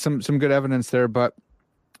is some good evidence there. But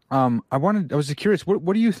I was curious.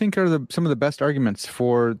 What do you think are some of the best arguments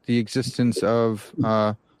for the existence of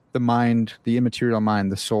the mind, the immaterial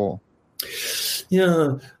mind, the soul?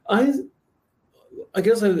 Yeah, I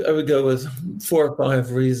guess I would go with 4 or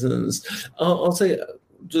 5 reasons. I'll say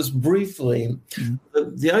just briefly,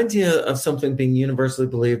 the idea of something being universally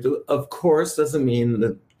believed, of course, doesn't mean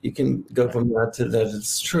that you can go from that to that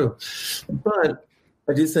it's true. But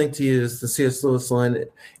I do think, to use the C.S. Lewis line,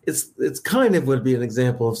 it's kind of would be an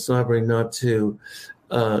example of snobbery not to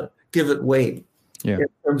give it weight in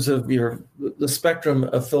terms of the spectrum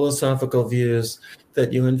of philosophical views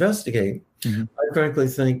that you investigate. Mm-hmm. I frankly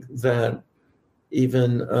think that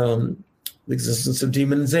even the existence of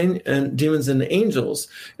demons and angels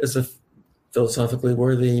is a philosophically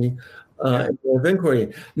worthy of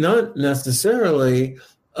inquiry. Not necessarily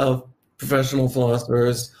of professional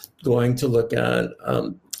philosophers going to look at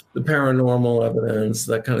the paranormal evidence,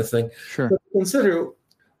 that kind of thing. Sure. But consider,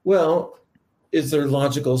 well, is there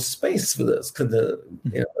logical space for this?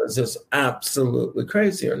 Is this absolutely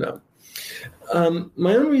crazy or not?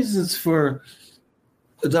 My own reasons for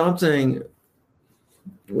adopting,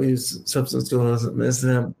 we use substance dualism, is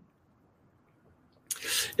that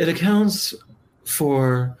it accounts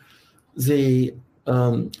for the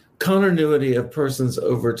continuity of persons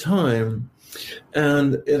over time,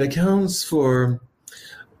 and it accounts for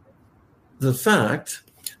the fact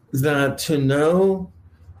that to know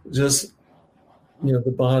just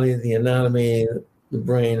the body, the anatomy, the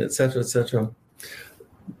brain, et cetera,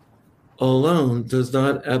 alone does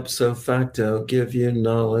not ipso facto give you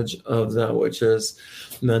knowledge of that which is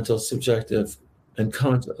mental, subjective, and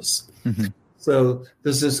conscious. Mm-hmm. So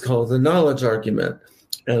this is called the knowledge argument,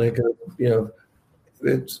 and it goes,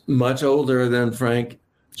 it's much older than Frank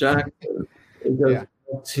Jackson. It goes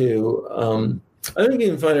to, I think you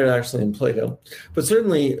can find it actually in Plato, but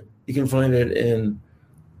certainly you can find it in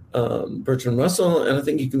Bertrand Russell, and I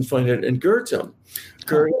think you can find it in Goethe.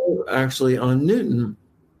 Goethe actually on Newton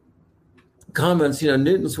comments,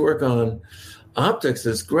 Newton's work on optics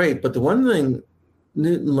is great, but the one thing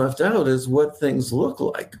Newton left out is what things look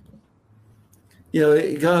like.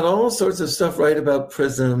 He got all sorts of stuff right about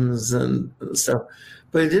prisms and stuff,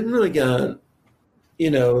 but he didn't really get,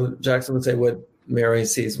 Jackson would say what Mary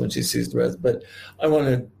sees when she sees the rest, but I want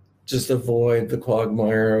to just avoid the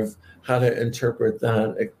quagmire of how to interpret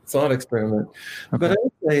that thought experiment. Okay. But I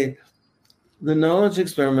would say the knowledge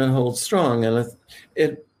experiment holds strong, and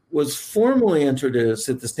it was formally introduced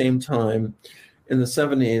at the same time in the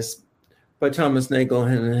 70s by Thomas Nagel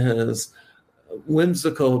in his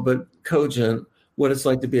whimsical but cogent what it's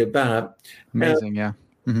like to be a bat. Amazing, yeah.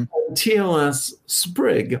 Mm-hmm. TLS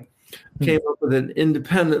Sprigg came up with it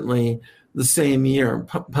independently the same year,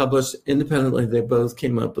 published independently. They both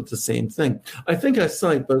came up with the same thing. I think I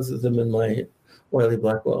cite both of them in my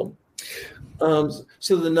Wiley-Blackwell.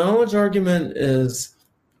 So the knowledge argument is,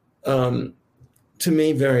 to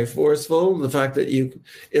me, very forceful. The fact that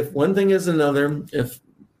if one thing is another, if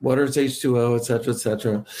water is H2O, et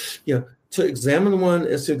cetera, to examine one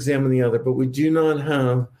is to examine the other, but we do not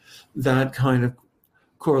have that kind of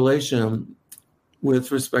correlation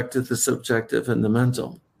with respect to the subjective and the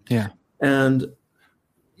mental. Yeah. And,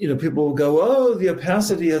 people will go, oh, the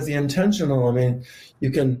opacity of the intentional. I mean,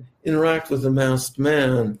 you can interact with a masked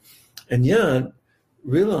man and yet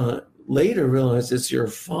later realize it's your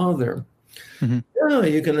father. Mm-hmm. Yeah,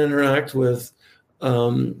 you can interact with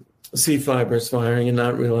C fibers firing and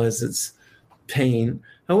not realize it's pain.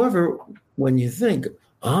 However, when you think,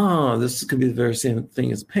 this could be the very same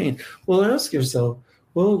thing as pain, well, ask yourself,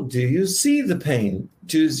 well, do you see the pain?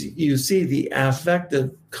 Do you see the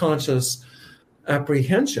affective, conscious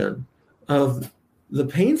apprehension of the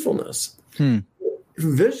painfulness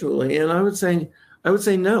visually? And I would say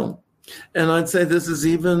no. And I'd say this is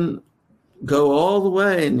even go all the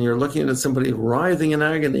way, and you're looking at somebody writhing in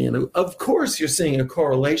agony, and of course you're seeing a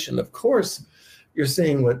correlation. Of course you're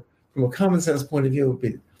seeing what, from a common sense point of view, would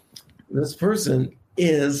be this person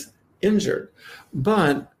is injured.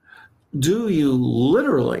 But do you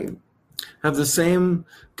literally have the same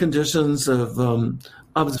conditions of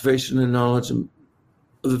observation and knowledge of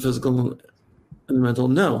the physical and the mental?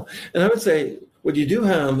 No. And I would say what you do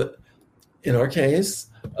have, in our case,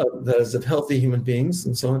 that is of healthy human beings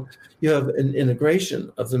and so on, you have an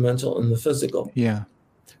integration of the mental and the physical. Yeah.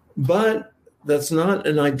 But that's not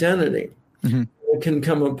an identity. Mm-hmm. It can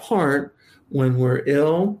come apart when we're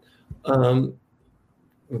ill,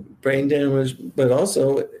 brain damage, but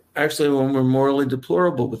also actually when we're morally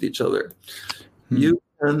deplorable with each other. Mm-hmm. You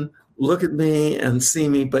can look at me and see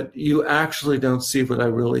me, but you actually don't see what I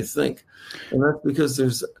really think. And that's because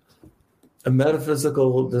there's a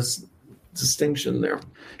metaphysical distinction there.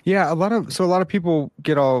 Yeah, a lot of people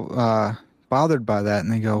get all bothered by that,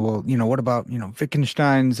 and they go, well, what about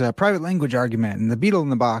Wittgenstein's private language argument and the beetle in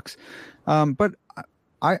the box? But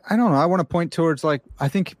I don't know. I want to point towards, like, I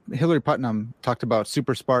think Hilary Putnam talked about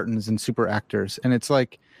super Spartans and super actors, and it's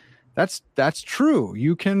like that's true.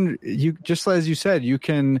 You just as you said, you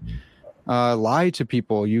can lie to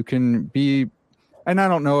people. You can be, and I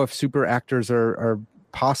don't know if super actors are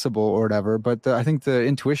possible or whatever, but I think the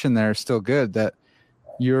intuition there is still good, that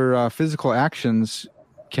your physical actions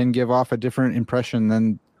can give off a different impression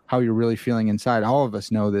than how you're really feeling inside. All of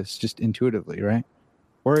us know this just intuitively, right?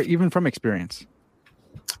 Or even from experience.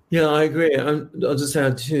 Yeah, I agree. I'll just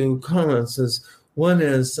add two comments. One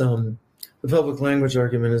is the public language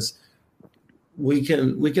argument is we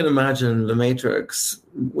can imagine the Matrix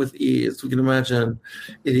with ease. We can imagine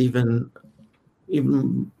it even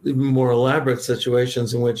more elaborate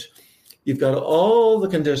situations in which you've got all the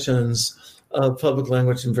conditions of public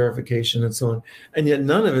language and verification and so on, and yet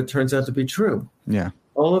none of it turns out to be true. Yeah.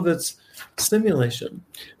 All of it's simulation.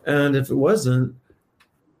 And if it wasn't,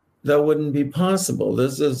 that wouldn't be possible.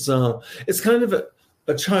 This is, it's kind of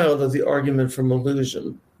a child of the argument from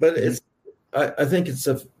illusion, but I think it's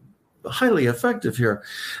highly effective here.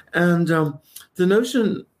 And the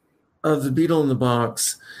notion of the beetle in the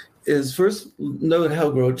box is, first, note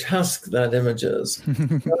how grotesque that image is.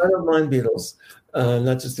 I don't mind beetles,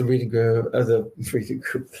 not just the reading group,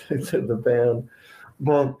 the band,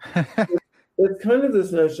 but it's kind of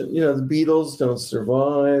this notion, the beetles don't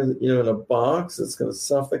survive, in a box, it's going to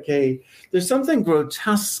suffocate. There's something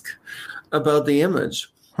grotesque about the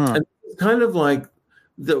image. And it's kind of like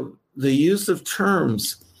the use of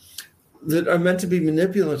terms that are meant to be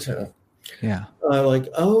manipulative. Yeah. Like,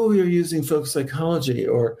 oh, you're using folk psychology,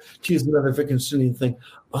 or to use another Wittgensteinian thing.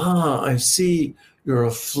 I see you're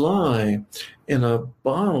a fly in a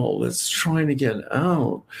bottle that's trying to get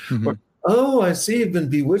out. Mm-hmm. Or, oh, I see you've been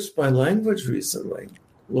bewitched by language recently.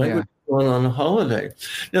 Language going on a holiday.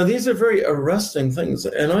 Now, these are very arresting things.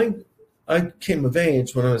 And I came of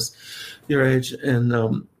age when I was your age, and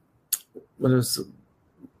when I was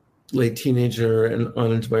late teenager and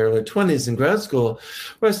on into my early 20s in grad school,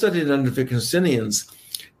 where I studied under Wittgensteinians.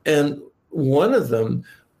 And one of them,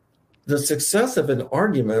 the success of an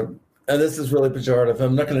argument, and this is really pejorative,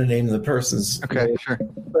 I'm not going to name the persons. Okay, sure.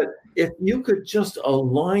 But if you could just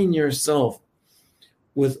align yourself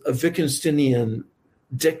with a Wittgensteinian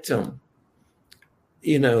dictum,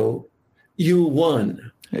 you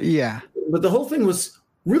won. Yeah. But the whole thing was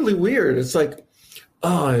really weird. It's like,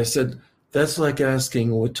 I said, that's like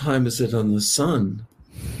asking, what time is it on the sun?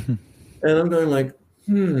 And I'm going like,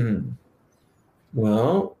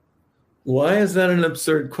 well, why is that an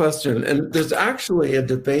absurd question? And there's actually a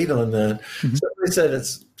debate on that. Mm-hmm. Somebody said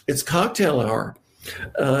it's cocktail hour.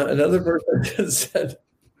 Another person said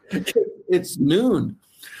it's noon.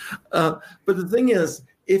 But the thing is,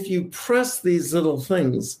 if you press these little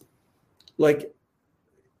things, like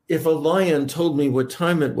if a lion told me what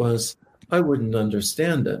time it was, I wouldn't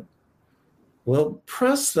understand it. Well,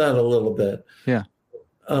 press that a little bit. Yeah.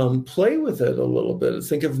 Play with it a little bit.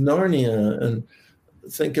 Think of Narnia and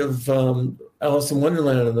think of Alice in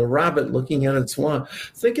Wonderland and the rabbit looking at its wand.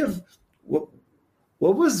 Think of what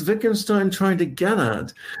was Wittgenstein trying to get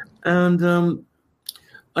at? And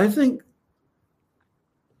I think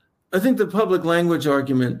the public language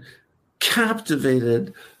argument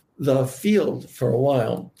captivated the field for a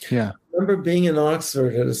while. Yeah. I remember being in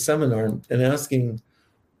Oxford at a seminar and asking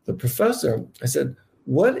the professor, I said,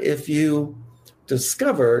 what if you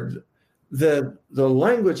discovered that the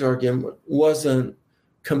language argument wasn't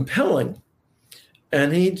compelling?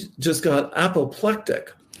 And he just got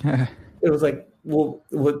apoplectic. It was like, well,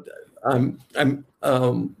 what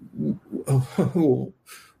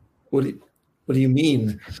what do you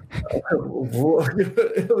mean?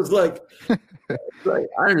 It was like, I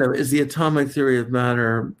don't know, is the atomic theory of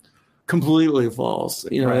matter completely false?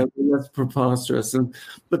 Right. That's preposterous.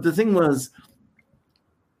 But the thing was,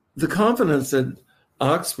 the confidence at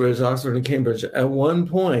Oxford and Cambridge at one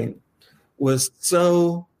point was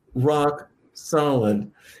so rock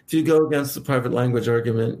solid. If you go against the private language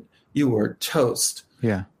argument, you were toast.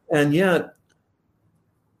 Yeah. And yet,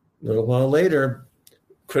 a little while later,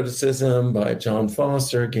 criticism by John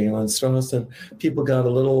Foster, Galen Strauss, and people got a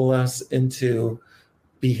little less into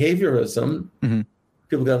behaviorism. Mm-hmm.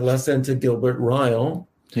 People got less into Gilbert Ryle.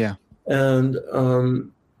 Yeah. And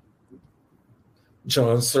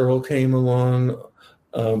John Searle came along,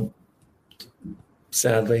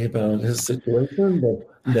 sadly, about his situation, but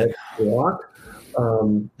Ned Block,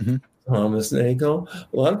 Thomas Nagel,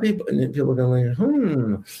 a lot of people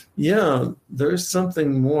going, yeah, there's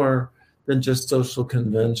something more than just social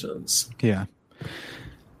conventions. Yeah.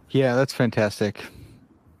 Yeah, that's fantastic.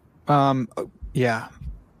 Yeah.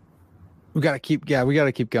 We got to keep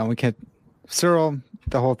going. We can't, Searle,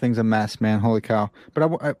 the whole thing's a mess, man. Holy cow. But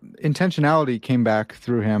intentionality came back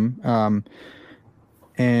through him,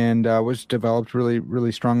 and was developed really,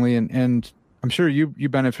 really strongly. And I'm sure you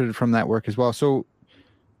benefited from that work as well. So,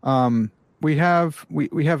 we have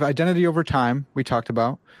identity over time we talked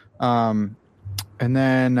about. And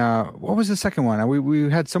then what was the second one? We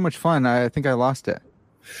had so much fun. I think I lost it.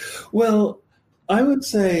 Well, I would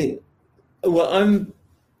say, I'm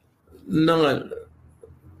not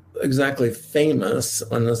exactly famous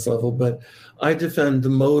on this level, but I defend the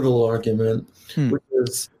modal argument, which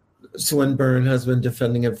is Swinburne has been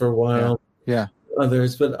defending it for a while. Yeah.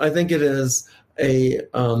 Others, but I think it is a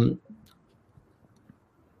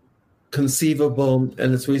conceivable,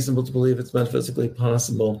 and it's reasonable to believe it's metaphysically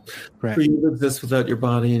possible for you to exist without your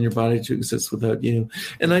body and your body to exist without you.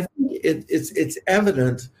 And I think it's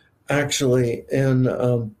evident actually in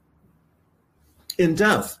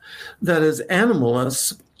death, that as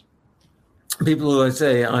animalists, people who I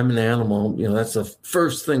say I'm an animal, that's the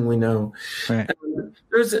first thing we know. Right. And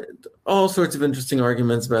there's all sorts of interesting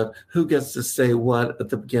arguments about who gets to say what at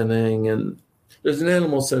the beginning, and there's an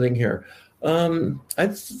animal sitting here.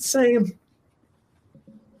 I'd say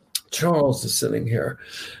Charles is sitting here.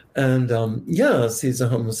 And yes, he's a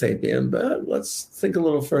Homo sapien, but let's think a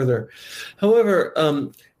little further. However,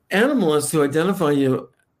 animalists who identify you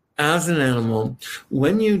as an animal,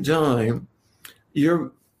 when you die,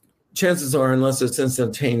 your chances are, unless it's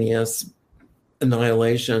instantaneous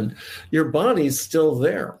annihilation, your body's still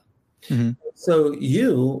there. Mm-hmm. So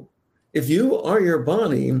if you are your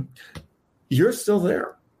body, you're still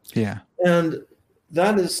there. Yeah. And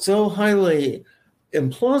that is so highly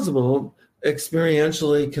implausible,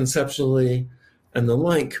 experientially, conceptually, and the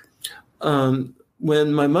like.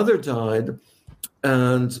 When my mother died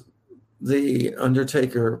and the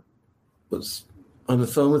undertaker was on the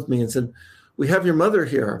phone with me and said, "We have your mother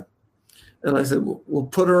here." And I said, "We'll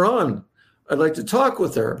put her on. I'd like to talk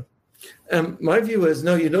with her." And my view is,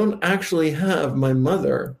 no, you don't actually have my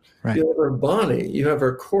mother. Right. You have her body. You have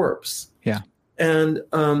her corpse. Yeah. And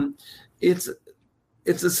it's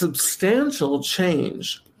a substantial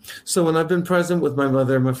change. So when I've been present with my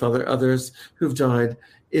mother, my father, others who've died,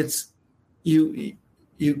 it's you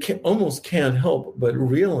almost can't help but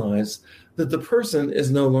realize that the person is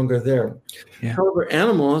no longer there. Yeah. However,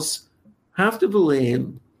 animals have to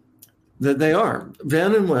believe that they are.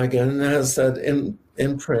 Van and Wagen has said in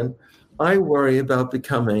print, I worry about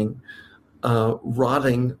becoming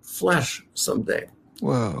rotting flesh someday.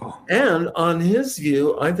 Whoa. And on his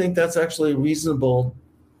view, I think that's actually a reasonable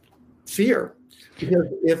fear. Because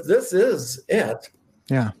if this is it,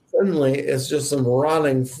 suddenly it's just some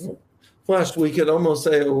rotting flesh. We could almost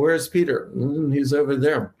say, oh, where's Peter? He's over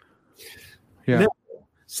there. Yeah. Now,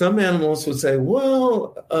 some animals would say,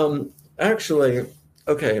 well, actually,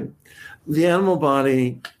 okay, the animal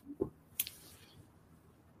body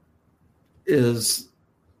is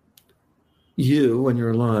you when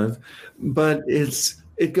you're alive, but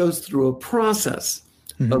it goes through a process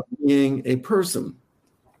of being a person.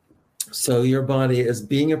 So your body is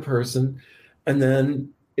being a person, and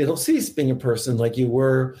then it'll cease being a person, like you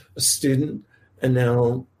were a student, and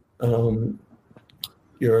now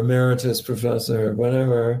you're emeritus professor or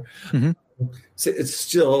whatever. So it's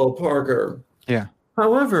still Parker. Yeah.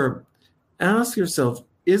 However, ask yourself,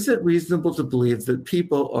 is it reasonable to believe that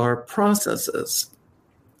people are processes?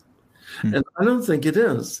 And I don't think it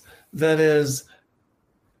is. That is,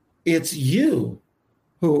 it's you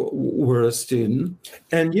who were a student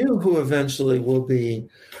and you who eventually will be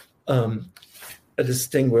a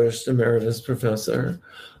distinguished emeritus professor.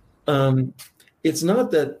 It's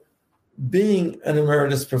not that being an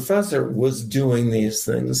emeritus professor was doing these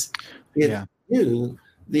things. It's you,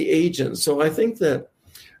 the agent. So I think that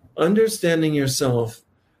understanding yourself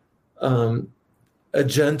agentively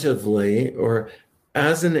or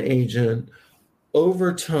as an agent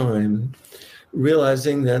over time,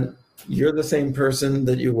 realizing that you're the same person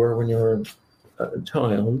that you were when you were a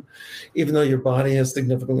child, even though your body has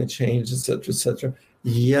significantly changed, et cetera,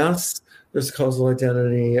 yes, there's causal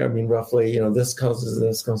identity. I mean, roughly, this causes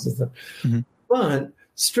this, causes that. But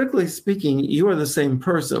strictly speaking, you are the same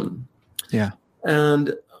person. Yeah.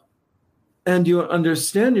 And you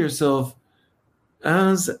understand yourself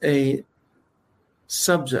as a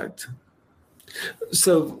subject.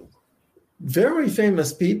 So very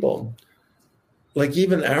famous people, like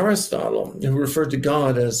even Aristotle, who referred to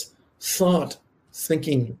God as thought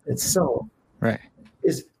thinking itself, right,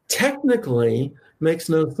 is technically makes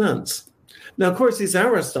no sense. Now, of course, he's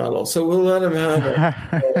Aristotle, so we'll let him have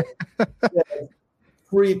a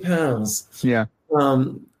free pass. Yeah.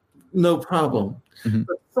 No problem.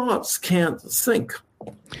 But thoughts can't think.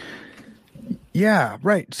 Yeah,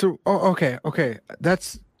 right. So, okay.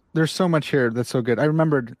 There's so much here that's so good. I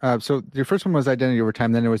remembered, so your first one was identity over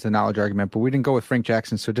time, then it was the knowledge argument, but we didn't go with Frank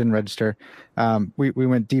Jackson, so it didn't register. We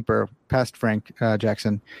went deeper past Frank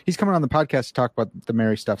Jackson. He's coming on the podcast to talk about the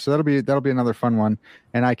Mary stuff, so that'll be another fun one,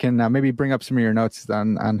 and I can maybe bring up some of your notes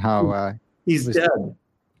on how he's dead.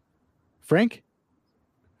 Frank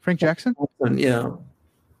Jackson? Yeah.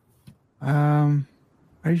 Are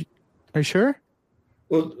you sure?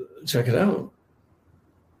 Well, check it out.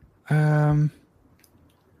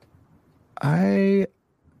 I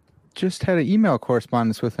just had an email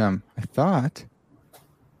correspondence with him, I thought.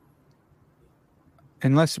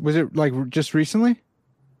 Unless, was it like just recently?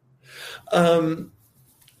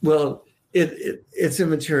 Well, it's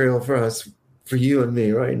immaterial for us, for you and me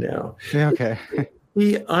right now. Yeah, okay.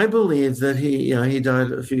 I believe that he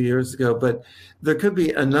died a few years ago, but there could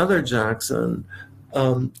be another Jackson.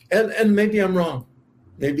 And maybe I'm wrong.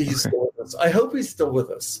 Maybe he's still with us. I hope he's still with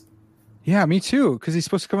us. Yeah, me too, because he's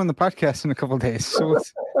supposed to come on the podcast in a couple of days. So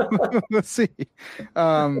let's see.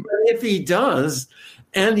 If he does,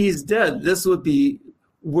 and he's dead, this would be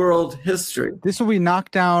world history. This will be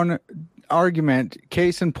knockdown argument,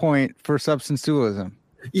 case in point for substance dualism.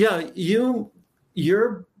 Yeah,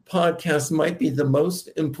 your podcast might be the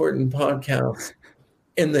most important podcast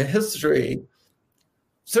in the history,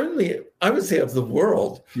 certainly, I would say, of the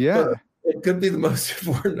world. Yeah. It could be the most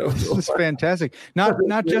important. This is fantastic. Not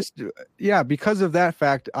just, because of that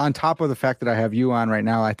fact, on top of the fact that I have you on right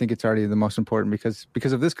now, I think it's already the most important because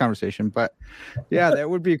of this conversation. But yeah, that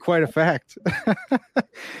would be quite a fact.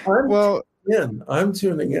 I'm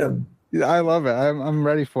tuning in. I love it. I'm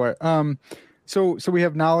ready for it. So we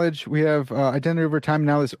have knowledge, we have identity over time.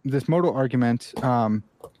 Now this modal argument,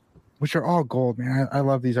 which are all gold, man. I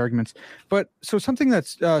love these arguments. But so something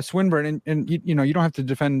that's Swinburne, and you don't have to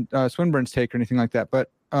defend Swinburne's take or anything like that. But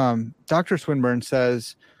Dr. Swinburne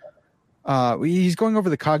says he's going over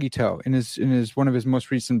the cogito in his one of his most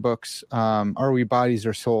recent books, Are We Bodies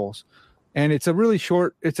or Souls? And it's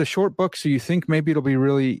a short book, so you think maybe it'll be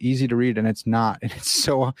really easy to read, and it's not. And it's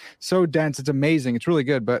so dense. It's amazing. It's really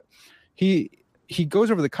good. But he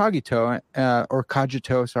goes over the cogito or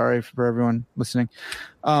cogito, sorry for everyone listening.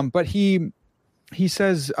 But he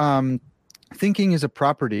says thinking is a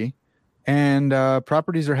property, and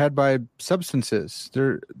properties are had by substances.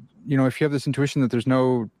 If you have this intuition that there's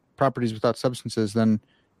no properties without substances, then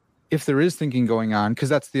if there is thinking going on, because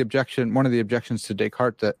that's the objection, one of the objections to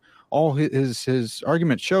Descartes, that all his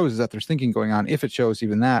argument shows is that there's thinking going on, if it shows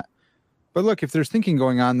even that. But look, if there's thinking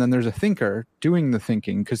going on, then there's a thinker doing the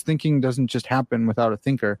thinking, because thinking doesn't just happen without a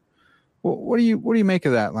thinker. Well, what do you make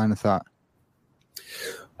of that line of thought?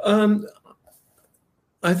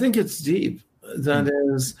 I think it's deep. That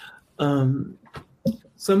is,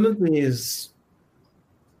 some of these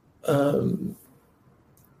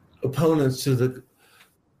opponents to the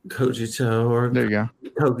cogito, or there you go,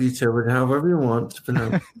 cogito, or however you want to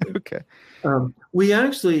pronounce it. Okay. We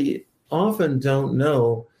actually often don't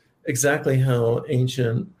know exactly how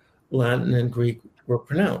ancient Latin and Greek were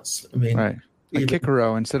pronounced. I mean, right, like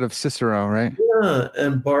Cicero instead of Cicero, right? Yeah,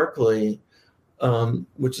 and Berkeley,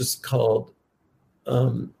 which is called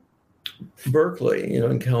Berkeley,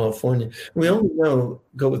 in California. We only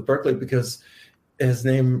go with Berkeley because his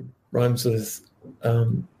name rhymes with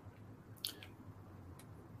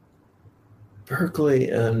Berkeley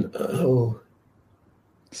and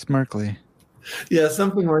Smirkley. Yeah,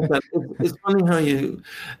 something like that. It's funny how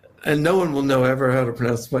and no one will know ever how to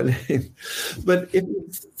pronounce my name. But if you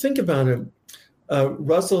think about it,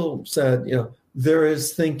 Russell said, there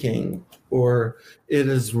is thinking, or it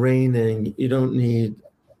is raining. You don't need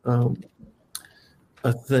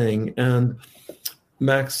a thing. And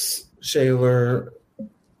Max Shaler,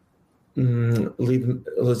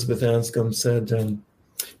 Elizabeth Anscombe said,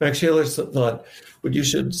 Max Shaler thought, what you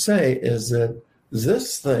should say is that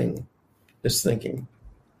this thing is thinking.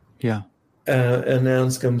 Yeah. And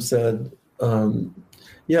Anscombe said,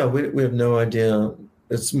 we have no idea.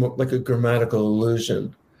 It's more like a grammatical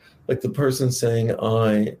illusion. Like the person saying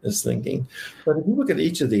I is thinking. But if you look at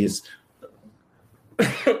each of these,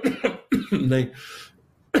 they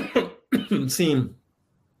seem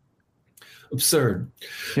absurd.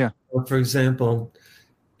 Yeah. For example,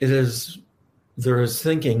 there is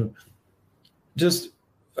thinking. Just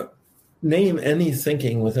name any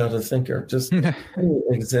thinking without a thinker. Just any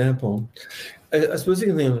example. I suppose you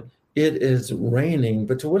can think it is raining,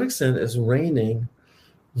 but to what extent is raining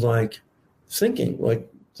like thinking, like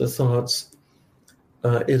the thoughts,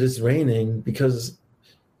 it is raining because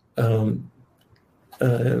I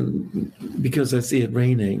see it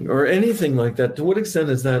raining, or anything like that. To what extent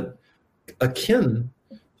is that akin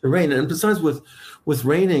to rain? And besides, with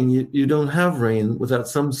raining, you don't have rain without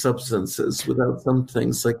some substances, without some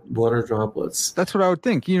things like water droplets. That's what I would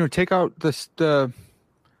think. Take out the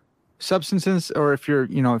substances, or if you're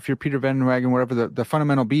Peter Van Wagen, whatever, the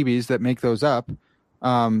fundamental BBs that make those up,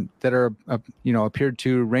 that are appeared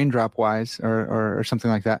to raindrop wise or something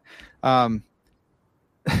like that.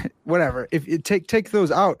 Whatever. If you take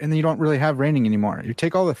those out, and then you don't really have raining anymore. You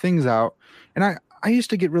take all the things out, and I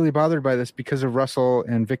used to get really bothered by this because of Russell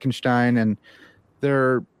and Wittgenstein, and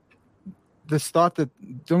this thought that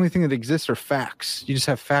the only thing that exists are facts. You just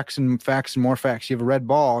have facts and more facts. You have a red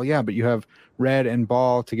ball, yeah, but you have red and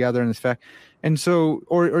ball together in this fact. And so,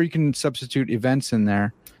 or you can substitute events in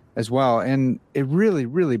there as well. And it really,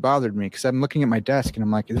 really bothered me, because I'm looking at my desk and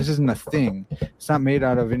I'm like, this isn't a thing. It's not made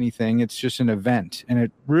out of anything. It's just an event. And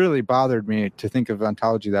it really bothered me to think of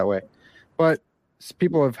ontology that way. But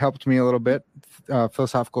people have helped me a little bit,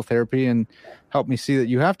 philosophical therapy, and helped me see that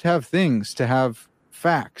you have to have things to have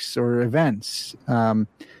facts or events, and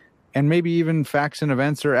maybe even facts and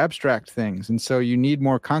events are abstract things, and so you need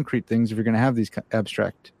more concrete things if you're going to have these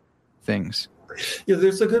abstract things. Yeah,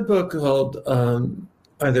 there's a good book called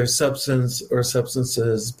either Substance or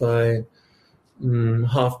Substances by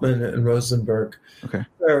Hoffman and Rosenberg. Okay.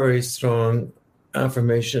 Very strong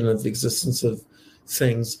affirmation of the existence of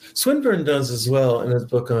things. Swinburne does as well in his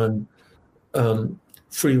book on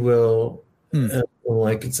free will. And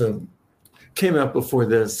came out before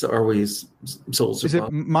this. Are we souls? Is it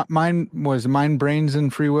mind, brains,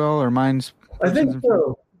 and free will, or minds? I think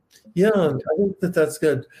so. Yeah, I think that's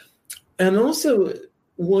good. And also,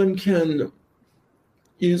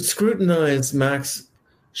 you scrutinize Max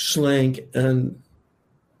Schlenk and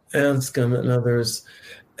Anscombe and others,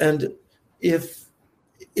 and if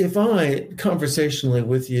I conversationally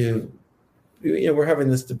with you, we're having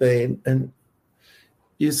this debate, and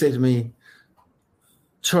you say to me,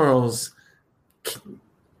 Charles,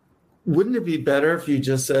 wouldn't it be better if you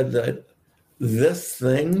just said that this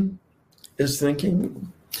thing is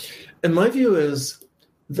thinking? And my view is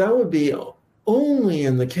that would be only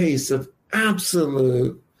in the case of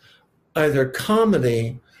absolute either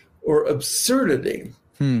comedy or absurdity.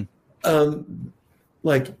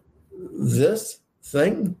 Like this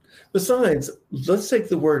thing. Besides, let's take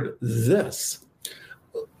the word this.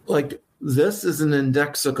 Like this is an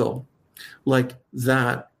indexical, like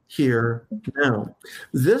that here, now.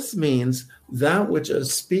 This means that which a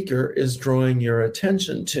speaker is drawing your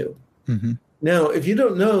attention to. Mm-hmm. Now, if you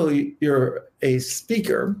don't know you're a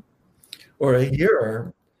speaker or a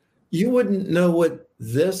hearer, you wouldn't know what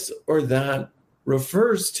this or that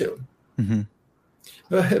refers to. Mm-hmm.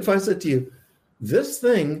 If I said to you, this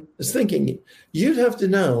thing is thinking, you'd have to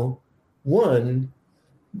know, one,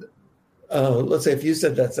 let's say if you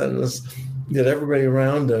said that sentence, that everybody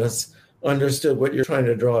around us understood what you're trying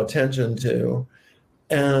to draw attention to.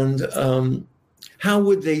 And how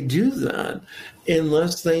would they do that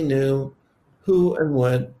unless they knew who and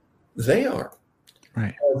what they are?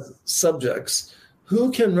 Right. As subjects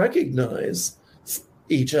who can recognize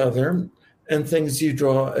each other and things you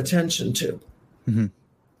draw attention to. Mm-hmm.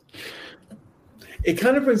 It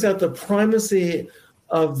kind of brings out the primacy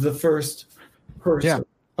of the first person. Yeah,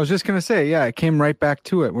 I was just going to say, it came right back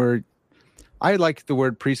to it, where I like the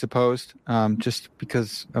word presupposed, just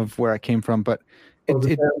because of where I came from, but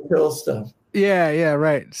the Hill stuff. Yeah,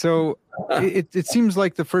 right. So it seems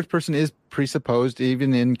like the first person is presupposed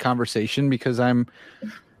even in conversation, because I'm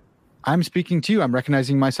speaking to you. I'm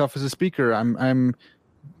recognizing myself as a speaker. I'm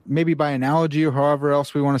maybe by analogy or however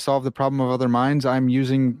else we want to solve the problem of other minds, I'm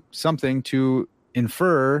using something to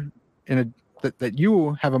infer that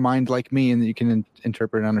you have a mind like me and that you can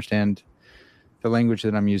interpret and understand the language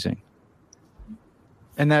that I'm using.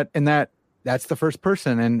 And that's the first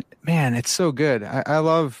person. And man, it's so good. I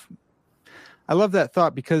love that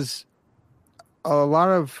thought, because a lot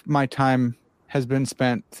of my time has been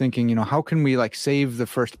spent thinking, how can we save the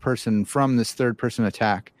first person from this third person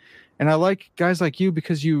attack? And I like guys like you,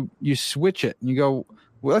 because you switch it and you go,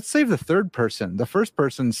 well, let's save the third person. The first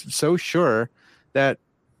person's so sure that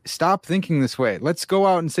stop thinking this way. Let's go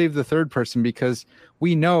out and save the third person, because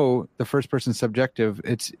we know the first person's subjective.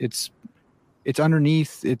 It's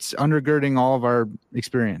underneath, it's undergirding all of our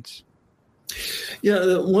experience. Yeah,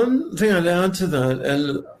 the one thing I'd add to that,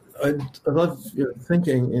 and I love your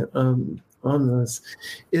thinking on this,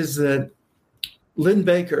 is that Lynn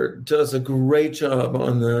Baker does a great job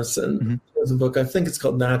on this, and there's a book, I think it's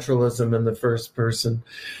called Naturalism in the First Person.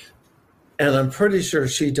 And I'm pretty sure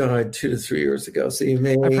she died 2 to 3 years ago. So you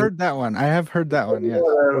may. I've heard that one. I have heard that one. Yes.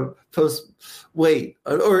 Wait,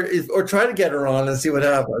 or try to get her on and see what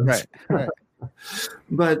happens. Right.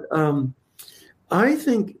 But I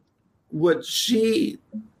think what she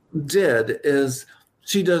did is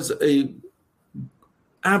she does a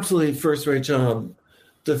absolutely first-rate job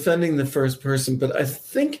defending the first person. But I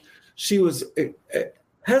think she was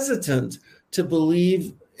hesitant to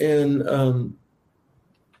believe in.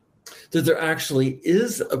 That there actually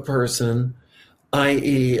is a person,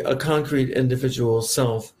 i.e. a concrete individual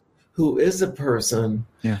self, who is a person.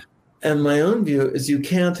 Yeah. And my own view is you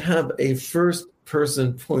can't have a first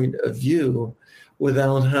person point of view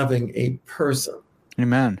without having a person.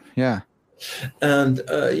 Amen. Yeah. And,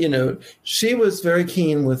 she was very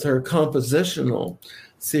keen with her compositional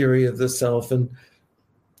theory of the self. And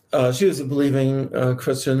she was a believing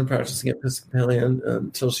Christian and practicing Episcopalian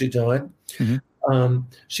until she died. Mm-hmm.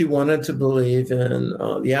 She wanted to believe in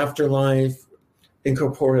the afterlife,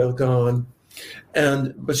 incorporeal God,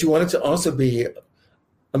 but she wanted to also be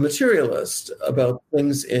a materialist about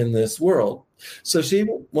things in this world. So she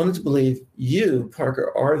wanted to believe you,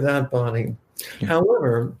 Parker, are that body. Yeah.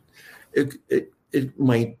 However, it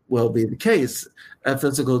might well be the case at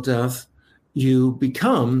physical death, you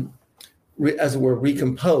become, as it were,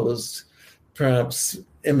 recomposed, perhaps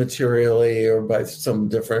immaterially or by some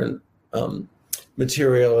different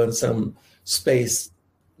material in some space,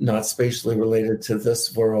 not spatially related to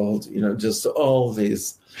this world, just all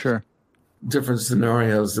these different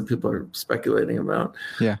scenarios that people are speculating about.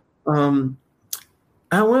 Yeah.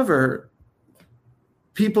 However,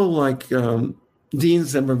 people like Dean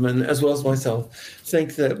Zimmerman, as well as myself,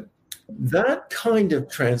 think that kind of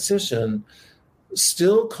transition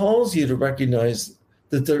still calls you to recognize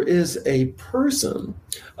that there is a person,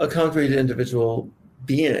 a concrete individual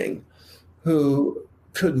being, who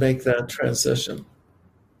could make that transition.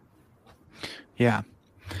 Yeah,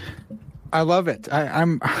 I love it.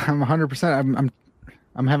 I'm 100%.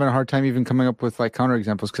 I'm having a hard time even coming up with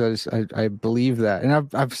counterexamples, because I believe that, and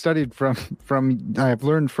I've studied from I've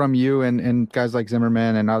learned from you and guys like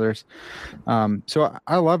Zimmerman and others. So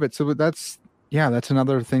I love it. So that's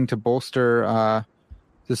another thing to bolster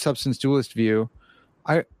the substance dualist view.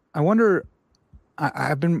 I wonder.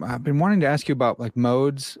 I've been wanting to ask you about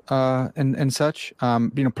modes and such.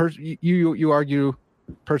 You argue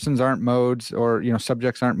persons aren't modes, or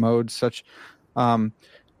subjects aren't modes. Such. Are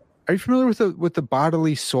you familiar with the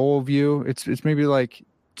bodily soul view? It's maybe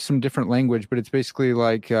some different language, but it's basically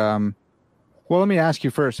Well, let me ask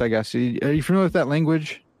you first, I guess. Are you familiar with that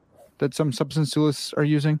language that some substance dualists are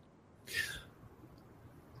using?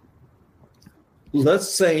 Let's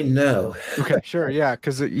say no. Okay, sure. Yeah,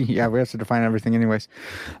 because we have to define everything anyways.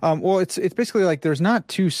 Well, it's basically like there's not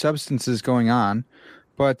two substances going on,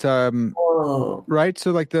 but right.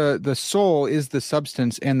 So like the soul is the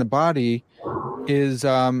substance, and the body is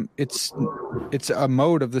it's a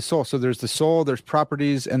mode of the soul. So there's the soul, there's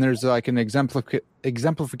properties, and there's like an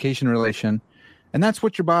exemplification relation, and that's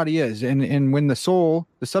what your body is. And when the soul,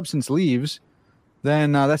 the substance leaves,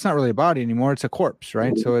 then that's not really a body anymore. It's a corpse,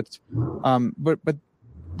 right? So it's but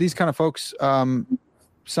these kind of folks, some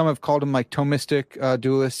have called them like Thomistic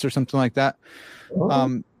dualists or something like that.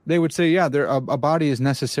 They would say, yeah, a body is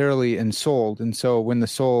necessarily ensouled, and so when the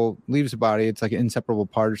soul leaves the body, it's like an inseparable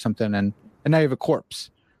part or something, and now you have a corpse.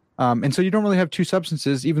 And so you don't really have two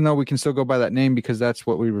substances, even though we can still go by that name because that's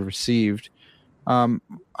what we received.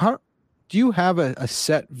 How do you have a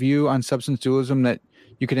set view on substance dualism that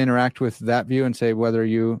you could interact with that view and say whether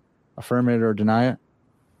you affirm it or deny it?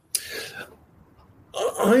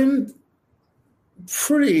 I'm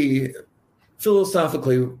pretty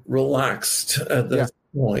philosophically relaxed at this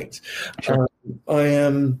point. Sure. I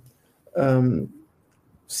am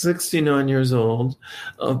 69 years old,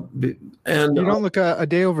 and you don't look a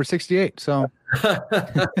day over 68. So that's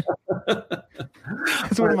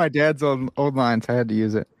one of my dad's old lines. I had to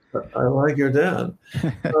use it. I like your dad,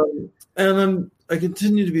 and I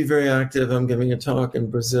continue to be very active. I'm giving a talk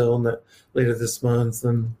in Brazil later this month,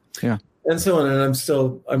 and so on.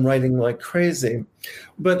 And I'm writing like crazy,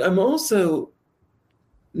 but I'm also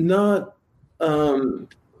not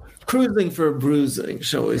cruising for bruising,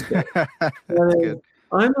 shall we say.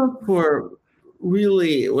 I'm up for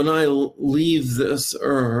really, when I leave this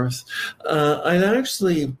earth, I'd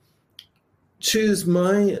actually choose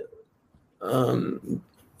my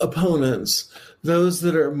opponents, those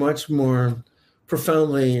that are much more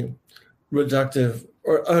profoundly reductive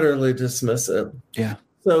or utterly dismissive. Yeah.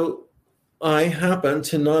 So I happen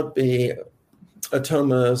to not be a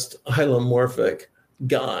Thomist, hylomorphic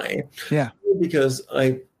guy. Yeah. Because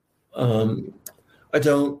I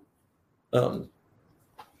don't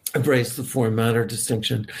embrace the form matter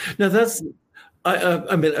distinction. Now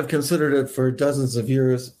I've considered it for dozens of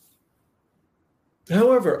years.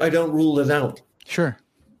 However, I don't rule it out. Sure.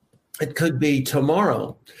 It could be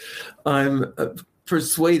tomorrow. I'm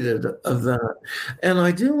persuaded of that. And I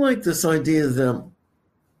do like this idea that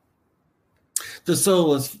the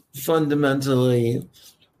soul is fundamentally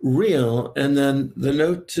real, and then the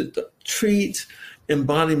note to treat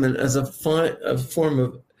embodiment as a form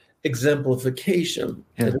of exemplification.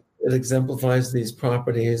 Yeah. It exemplifies these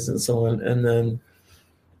properties and so on, and then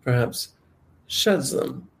perhaps sheds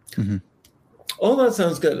them. Mm-hmm. All that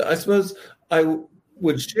sounds good. I suppose I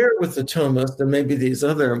would share with the Thomist and maybe these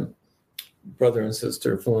other brother and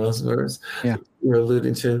sister philosophers you're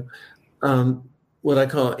alluding to, what I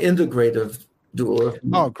call integrative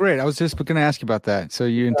dualism. Oh, great. I was just going to ask you about that. So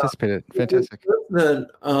you anticipated. Fantastic. That,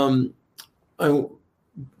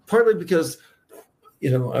 partly because,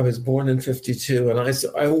 I was born in 1952, and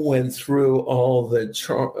I went through all the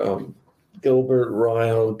Gilbert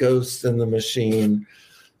Ryle, Ghost in the Machine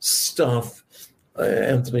stuff.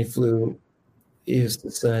 Anthony Flew used to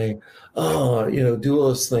say,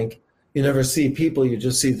 dualists think you never see people, you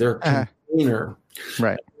just see their container.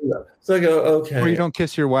 Right. So I go, okay. Or you don't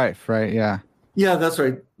kiss your wife, right? Yeah. Yeah, that's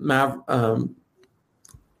right.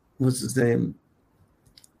 What's his name?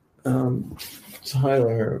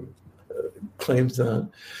 Tyler claims that.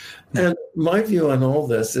 And my view on all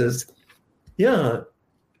this is,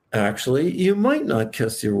 actually, you might not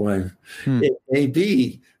kiss your wife. It may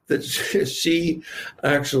be that she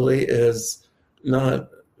actually is not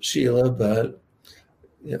Sheila, but,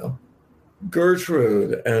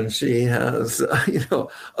 Gertrude, and she has,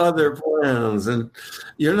 other plans, and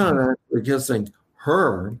you're not actually kissing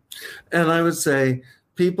her. And I would say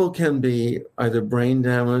people can be either brain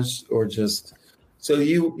damaged or just, so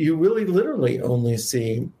you really literally only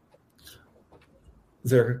see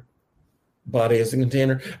their body as a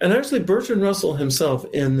container. And actually Bertrand Russell himself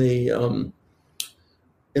in the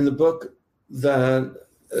book that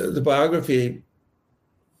the biography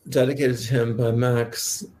dedicated to him by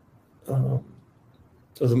Max, so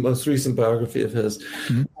the most recent biography of his,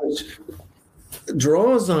 which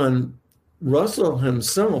draws on Russell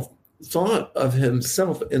himself, thought of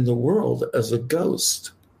himself in the world as a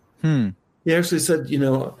ghost. He actually said, he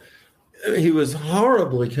was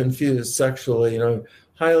horribly confused sexually,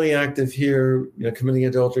 highly active here, committing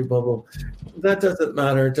adultery, blah, blah. That doesn't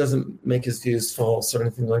matter. It doesn't make his views false or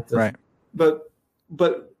anything like that. Right. But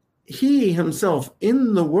he himself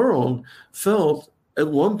in the world felt at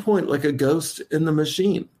one point like a ghost in the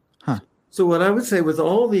machine. Huh. So what I would say with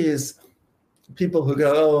all these people who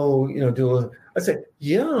go, oh, I say,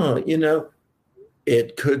 yeah,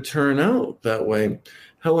 it could turn out that way.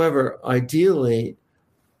 However, ideally,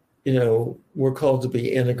 we're called to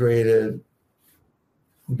be integrated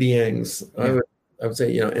beings. Yeah. I would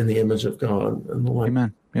say, in the image of God and the like.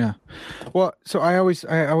 Amen. Yeah. Well, so I always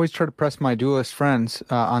try to press my dualist friends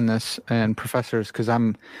on this and professors, because I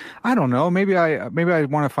don't know, maybe I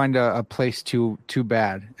want to find a place too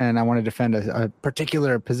bad, and I want to defend a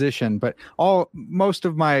particular position. But most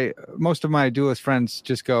of my dualist friends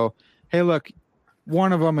just go, hey, look,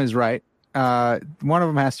 one of them is right. One of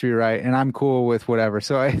them has to be right, and I'm cool with whatever.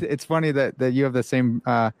 So it's funny that you have the same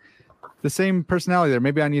personality there.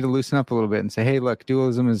 Maybe I need to loosen up a little bit and say, hey, look,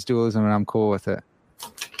 dualism is dualism, and I'm cool with it.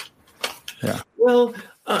 Yeah. Well,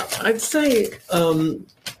 I'd say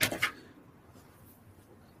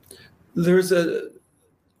there's Herbert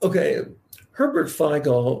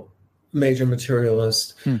Feigl, major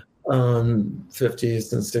materialist, 50s and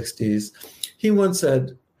 60s. He once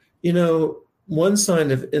said, one sign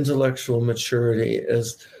of intellectual maturity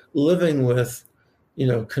is living with,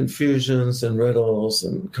 confusions and riddles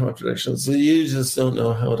and contradictions that you just don't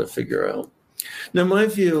know how to figure out. Now, my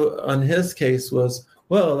view on his case was,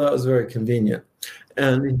 well, that was very convenient.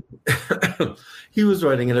 And he was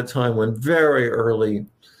writing at a time when very early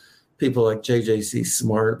people like J.J.C.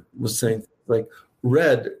 Smart was saying, like,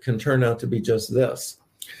 red can turn out to be just this.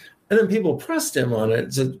 And then people pressed him on it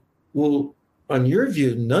and said, well, on your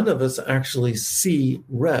view, none of us actually see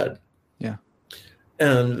red. Yeah.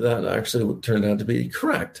 And that actually turned out to be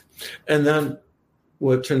correct. And then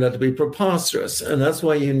what turned out to be preposterous. And that's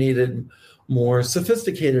why you needed more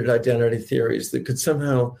sophisticated identity theories that could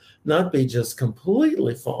somehow not be just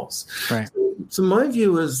completely false. Right. So my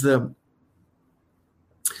view is that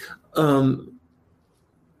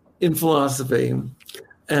in philosophy,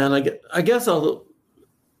 and I guess I'll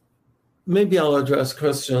address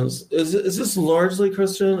Christians. Is this largely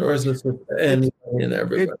Christian, or is this anybody and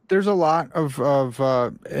everybody? There's a lot of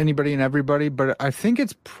anybody and everybody, but I think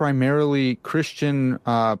it's primarily Christian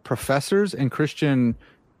professors and Christian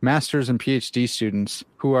masters and PhD students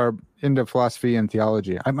who are into philosophy and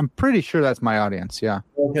theology. I'm pretty sure that's my audience. Yeah.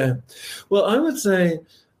 Okay. Well, I would say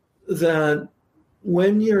that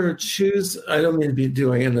when you're I don't mean to be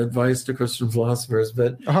doing an advice to Christian philosophers,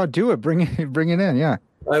 but do it. Bring it in. Yeah.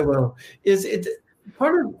 I will. Is it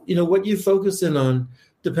part of what you focus in on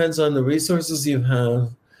depends on the resources you have,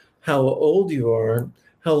 how old you are,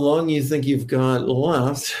 how long you think you've got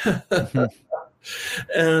left,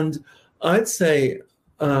 and I'd say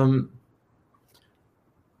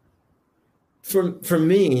for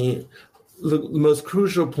me, the most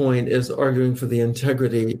crucial point is arguing for the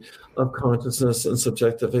integrity of consciousness and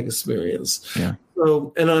subjective experience. Yeah.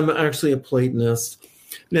 So, and I'm actually a Platonist.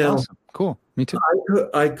 Now, awesome. Cool. Me too.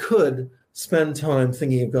 I could spend time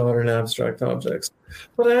thinking of God in abstract objects,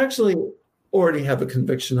 but I actually already have a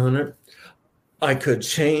conviction on it. I could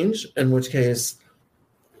change, in which case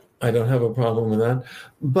I don't have a problem with that.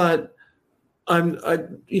 But I'm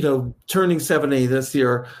turning 70 this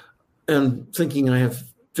year and thinking I have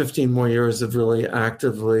 15 more years of really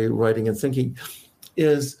actively writing and thinking,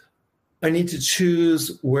 is I need to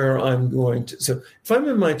choose where I'm going to. So if I'm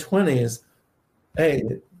in my 20s, hey,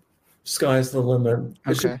 sky's the limit.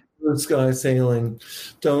 Okay. It should be blue sky sailing.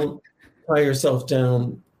 Don't tie yourself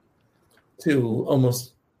down to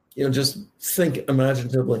almost, just think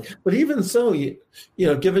imaginatively. But even so,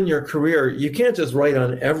 given your career, you can't just write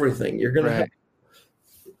on everything. You're going to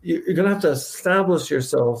have to establish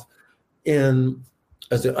yourself in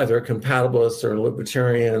as either a compatibilist or a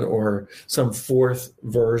libertarian or some fourth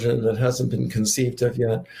version that hasn't been conceived of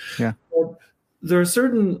yet. Yeah. But there are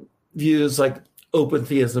certain views like open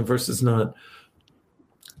theism versus not.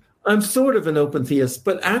 I'm sort of an open theist,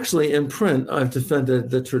 but actually in print, I've defended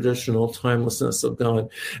the traditional timelessness of God.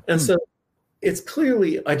 And so it's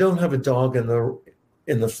clearly, I don't have a dog in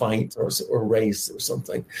the fight or race or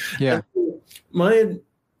something. Yeah.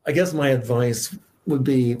 I guess my advice would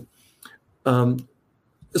be,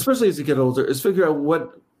 especially as you get older, is figure out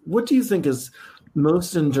what do you think is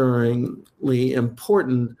most enduringly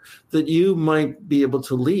important that you might be able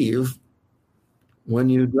to leave when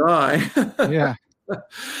you die. Yeah.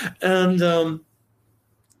 And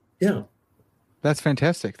yeah, that's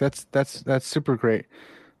fantastic. That's super great.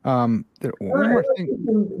 One more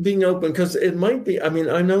thing. Being open, because it might be. I mean,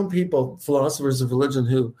 I know people, philosophers of religion,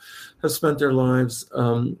 who have spent their lives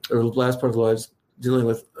or the last part of their lives dealing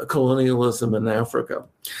with colonialism in Africa,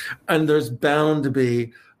 and there's bound to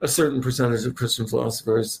be a certain percentage of Christian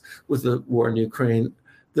philosophers with the war in Ukraine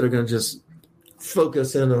that are going to just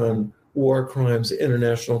focus in on war crimes,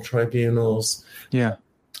 international tribunals. Yeah.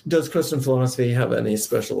 Does Christian philosophy have any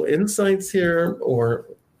special insights here or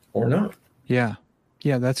not? Yeah.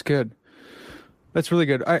 Yeah, that's good. That's really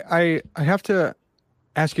good. I have to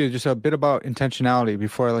ask you just a bit about intentionality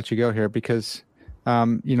before I let you go here, because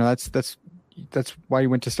that's why you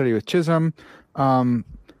went to study with Chisholm.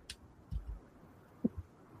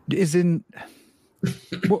 Is it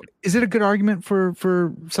a good argument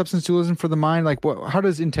for substance dualism for the mind? Like, how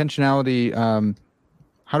does intentionality?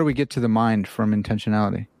 How do we get to the mind from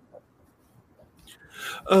intentionality?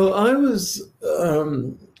 Oh, I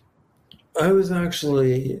was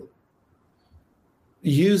actually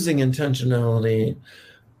using intentionality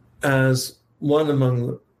as one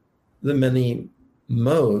among the many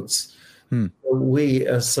modes we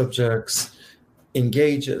as subjects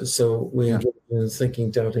engages. So we engage in thinking,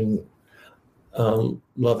 doubting,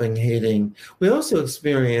 loving, hating. We also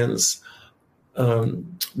experience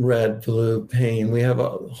red, blue, pain. We have a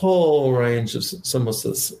whole range of some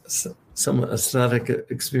aesthetic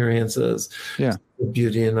experiences,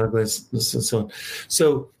 beauty and ugliness and so on.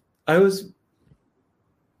 So I was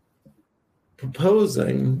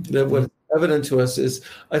proposing that what's evident to us is,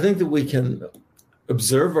 I think that we can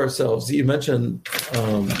observe ourselves. You mentioned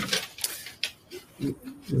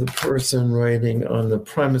the person writing on the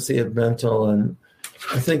primacy of mental, and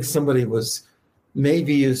I think somebody was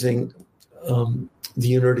maybe using the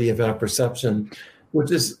unity of apperception,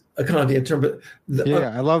 which is a Kantian term. But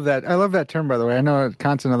I love that. I love that term, by the way. I know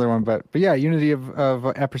Kant's another one, but yeah, unity of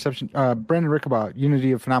apperception. Brandon Rickabaugh,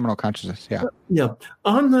 unity of phenomenal consciousness. Yeah. Yeah.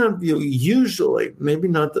 On that view, usually, maybe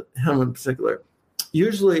not him in particular,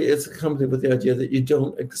 usually it's accompanied with the idea that you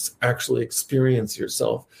don't actually experience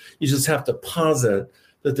yourself. You just have to posit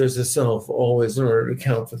that there's a self always in order to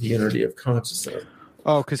account for the unity of consciousness.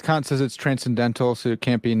 Oh, because Kant says it's transcendental, so it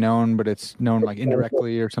can't be known, but it's known like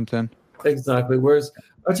indirectly or something. Exactly. Whereas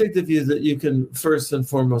I take the view that you can first and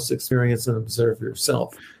foremost experience and observe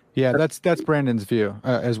yourself. Yeah, that's Brandon's view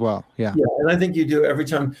as well. Yeah. Yeah, and I think you do every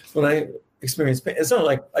time when I experience pain. It's not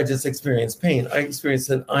like I just experience pain. I experience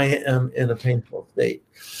that I am in a painful state.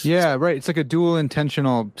 Yeah, right. It's like a dual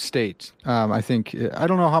intentional state. I think, I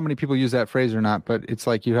don't know how many people use that phrase or not, but it's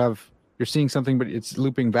like you're seeing something, but it's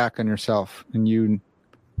looping back on yourself, and you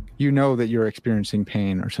know that you're experiencing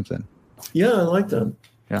pain or something. Yeah, I like that.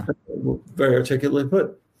 Yeah. Very articulately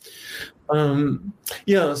put.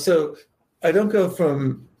 So I don't go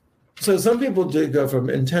from, so some people do go from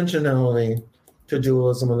intentionality to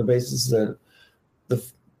dualism on the basis that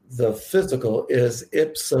the physical is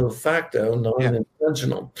ipso facto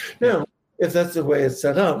non-intentional. Now, if that's the way it's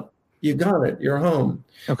set up, you got it, you're home.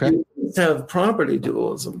 Okay. You have property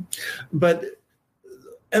dualism. But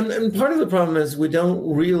and part of the problem is we don't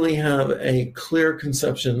really have a clear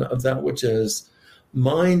conception of that which is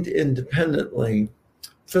mind independently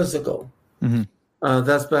physical. Mm-hmm.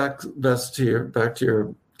 That's back to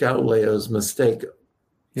your Galileo's mistake.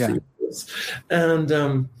 Yeah. And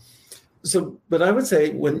but I would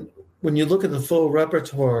say when you look at the full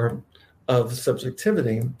repertoire of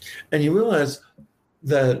subjectivity, and you realize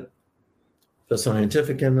that the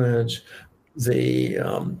scientific image, the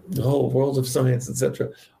whole world of science, etc.,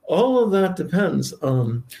 all of that depends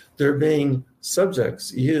on there being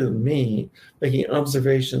subjects, you, me, making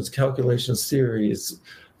observations, calculations, theories,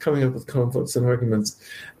 coming up with conflicts and arguments.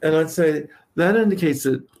 And I'd say that indicates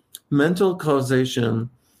that mental causation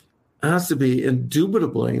has to be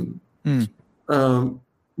indubitably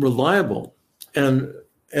reliable and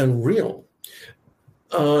real.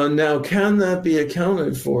 Now, can that be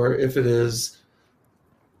accounted for if it is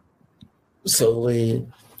solely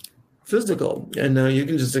physical? And now you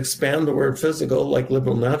can just expand the word physical like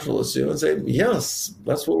liberal naturalists do and say, yes,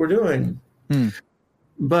 that's what we're doing.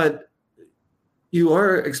 But you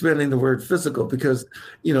are expanding the word physical because,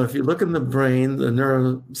 if you look in the brain, the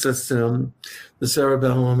nervous system, the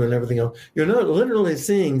cerebellum and everything else, you're not literally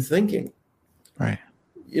seeing thinking. Right.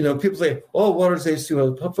 People say, water is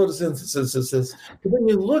H2O, photosynthesis is this. But when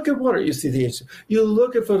you look at water, you see the H2O. You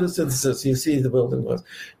look at photosynthesis, you see the building blocks.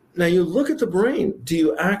 Now you look at the brain. Do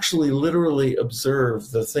you actually literally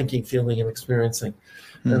observe the thinking, feeling, and experiencing?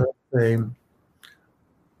 And I say,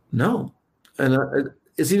 no. And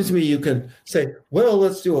it seems to me you can say, well,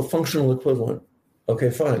 let's do a functional equivalent.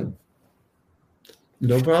 Okay, fine.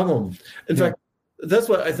 No problem. In fact, that's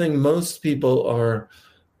what I think most people are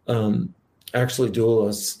actually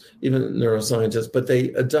dualists, even neuroscientists, but they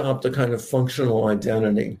adopt a kind of functional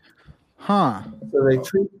identity. Huh. So they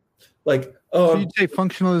treat like, so you'd say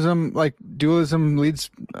functionalism, like dualism,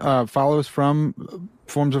 follows from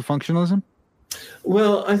forms of functionalism?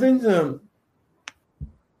 Well, I think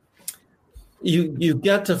you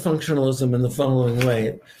get to functionalism in the following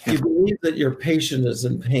way. You believe that your patient is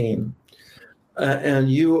in pain,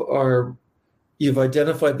 and you've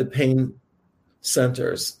identified the pain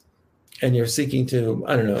centers, and you're seeking to,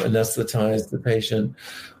 I don't know, anesthetize the patient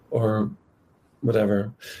or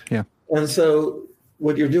whatever. Yeah. And so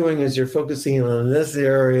what you're doing is you're focusing on this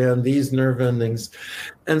area and these nerve endings.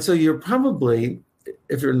 And so you're probably,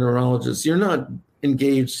 if you're a neurologist, you're not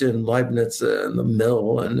engaged in Leibniz and the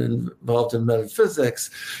mill and involved in metaphysics.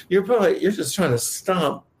 You're just trying to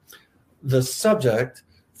stop the subject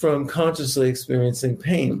from consciously experiencing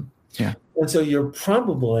pain. Yeah. And so you're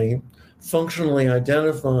probably functionally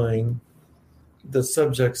identifying the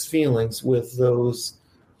subject's feelings with those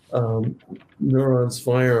neurons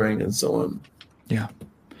firing and so on. Yeah.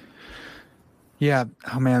 Yeah.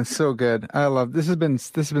 Oh man, so good. I love this. Has been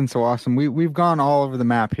so awesome. We've gone all over the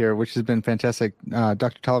map here, which has been fantastic.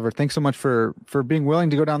 Dr. Taliaferro, thanks so much for being willing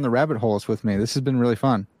to go down the rabbit holes with me. This has been really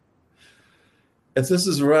fun. If this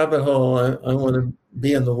is a rabbit hole, I want to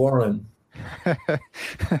be in the Warren.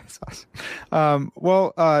 That's awesome.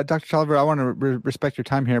 Well, Dr. Taliaferro, I want to respect your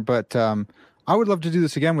time here, but I would love to do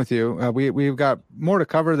this again with you. We've got more to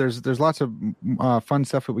cover. There's lots of fun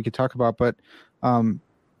stuff that we could talk about, but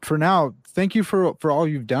for now, thank you for all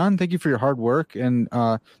you've done. Thank you for your hard work. And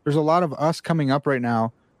there's a lot of us coming up right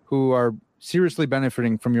now who are seriously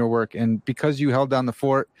benefiting from your work. And because you held down the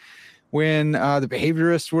fort when the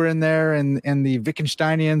behaviorists were in there and the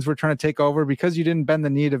Wittgensteinians were trying to take over, because you didn't bend the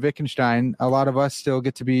knee to Wittgenstein, a lot of us still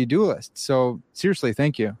get to be dualists. So seriously,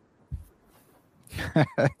 thank you.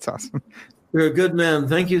 That's awesome. You're a good man.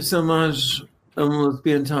 Thank you so much. And let's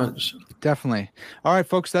be in touch. Definitely. All right,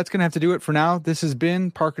 folks, that's going to have to do it for now. This has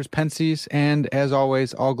been Parker's Pensies. And as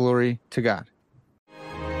always, all glory to God.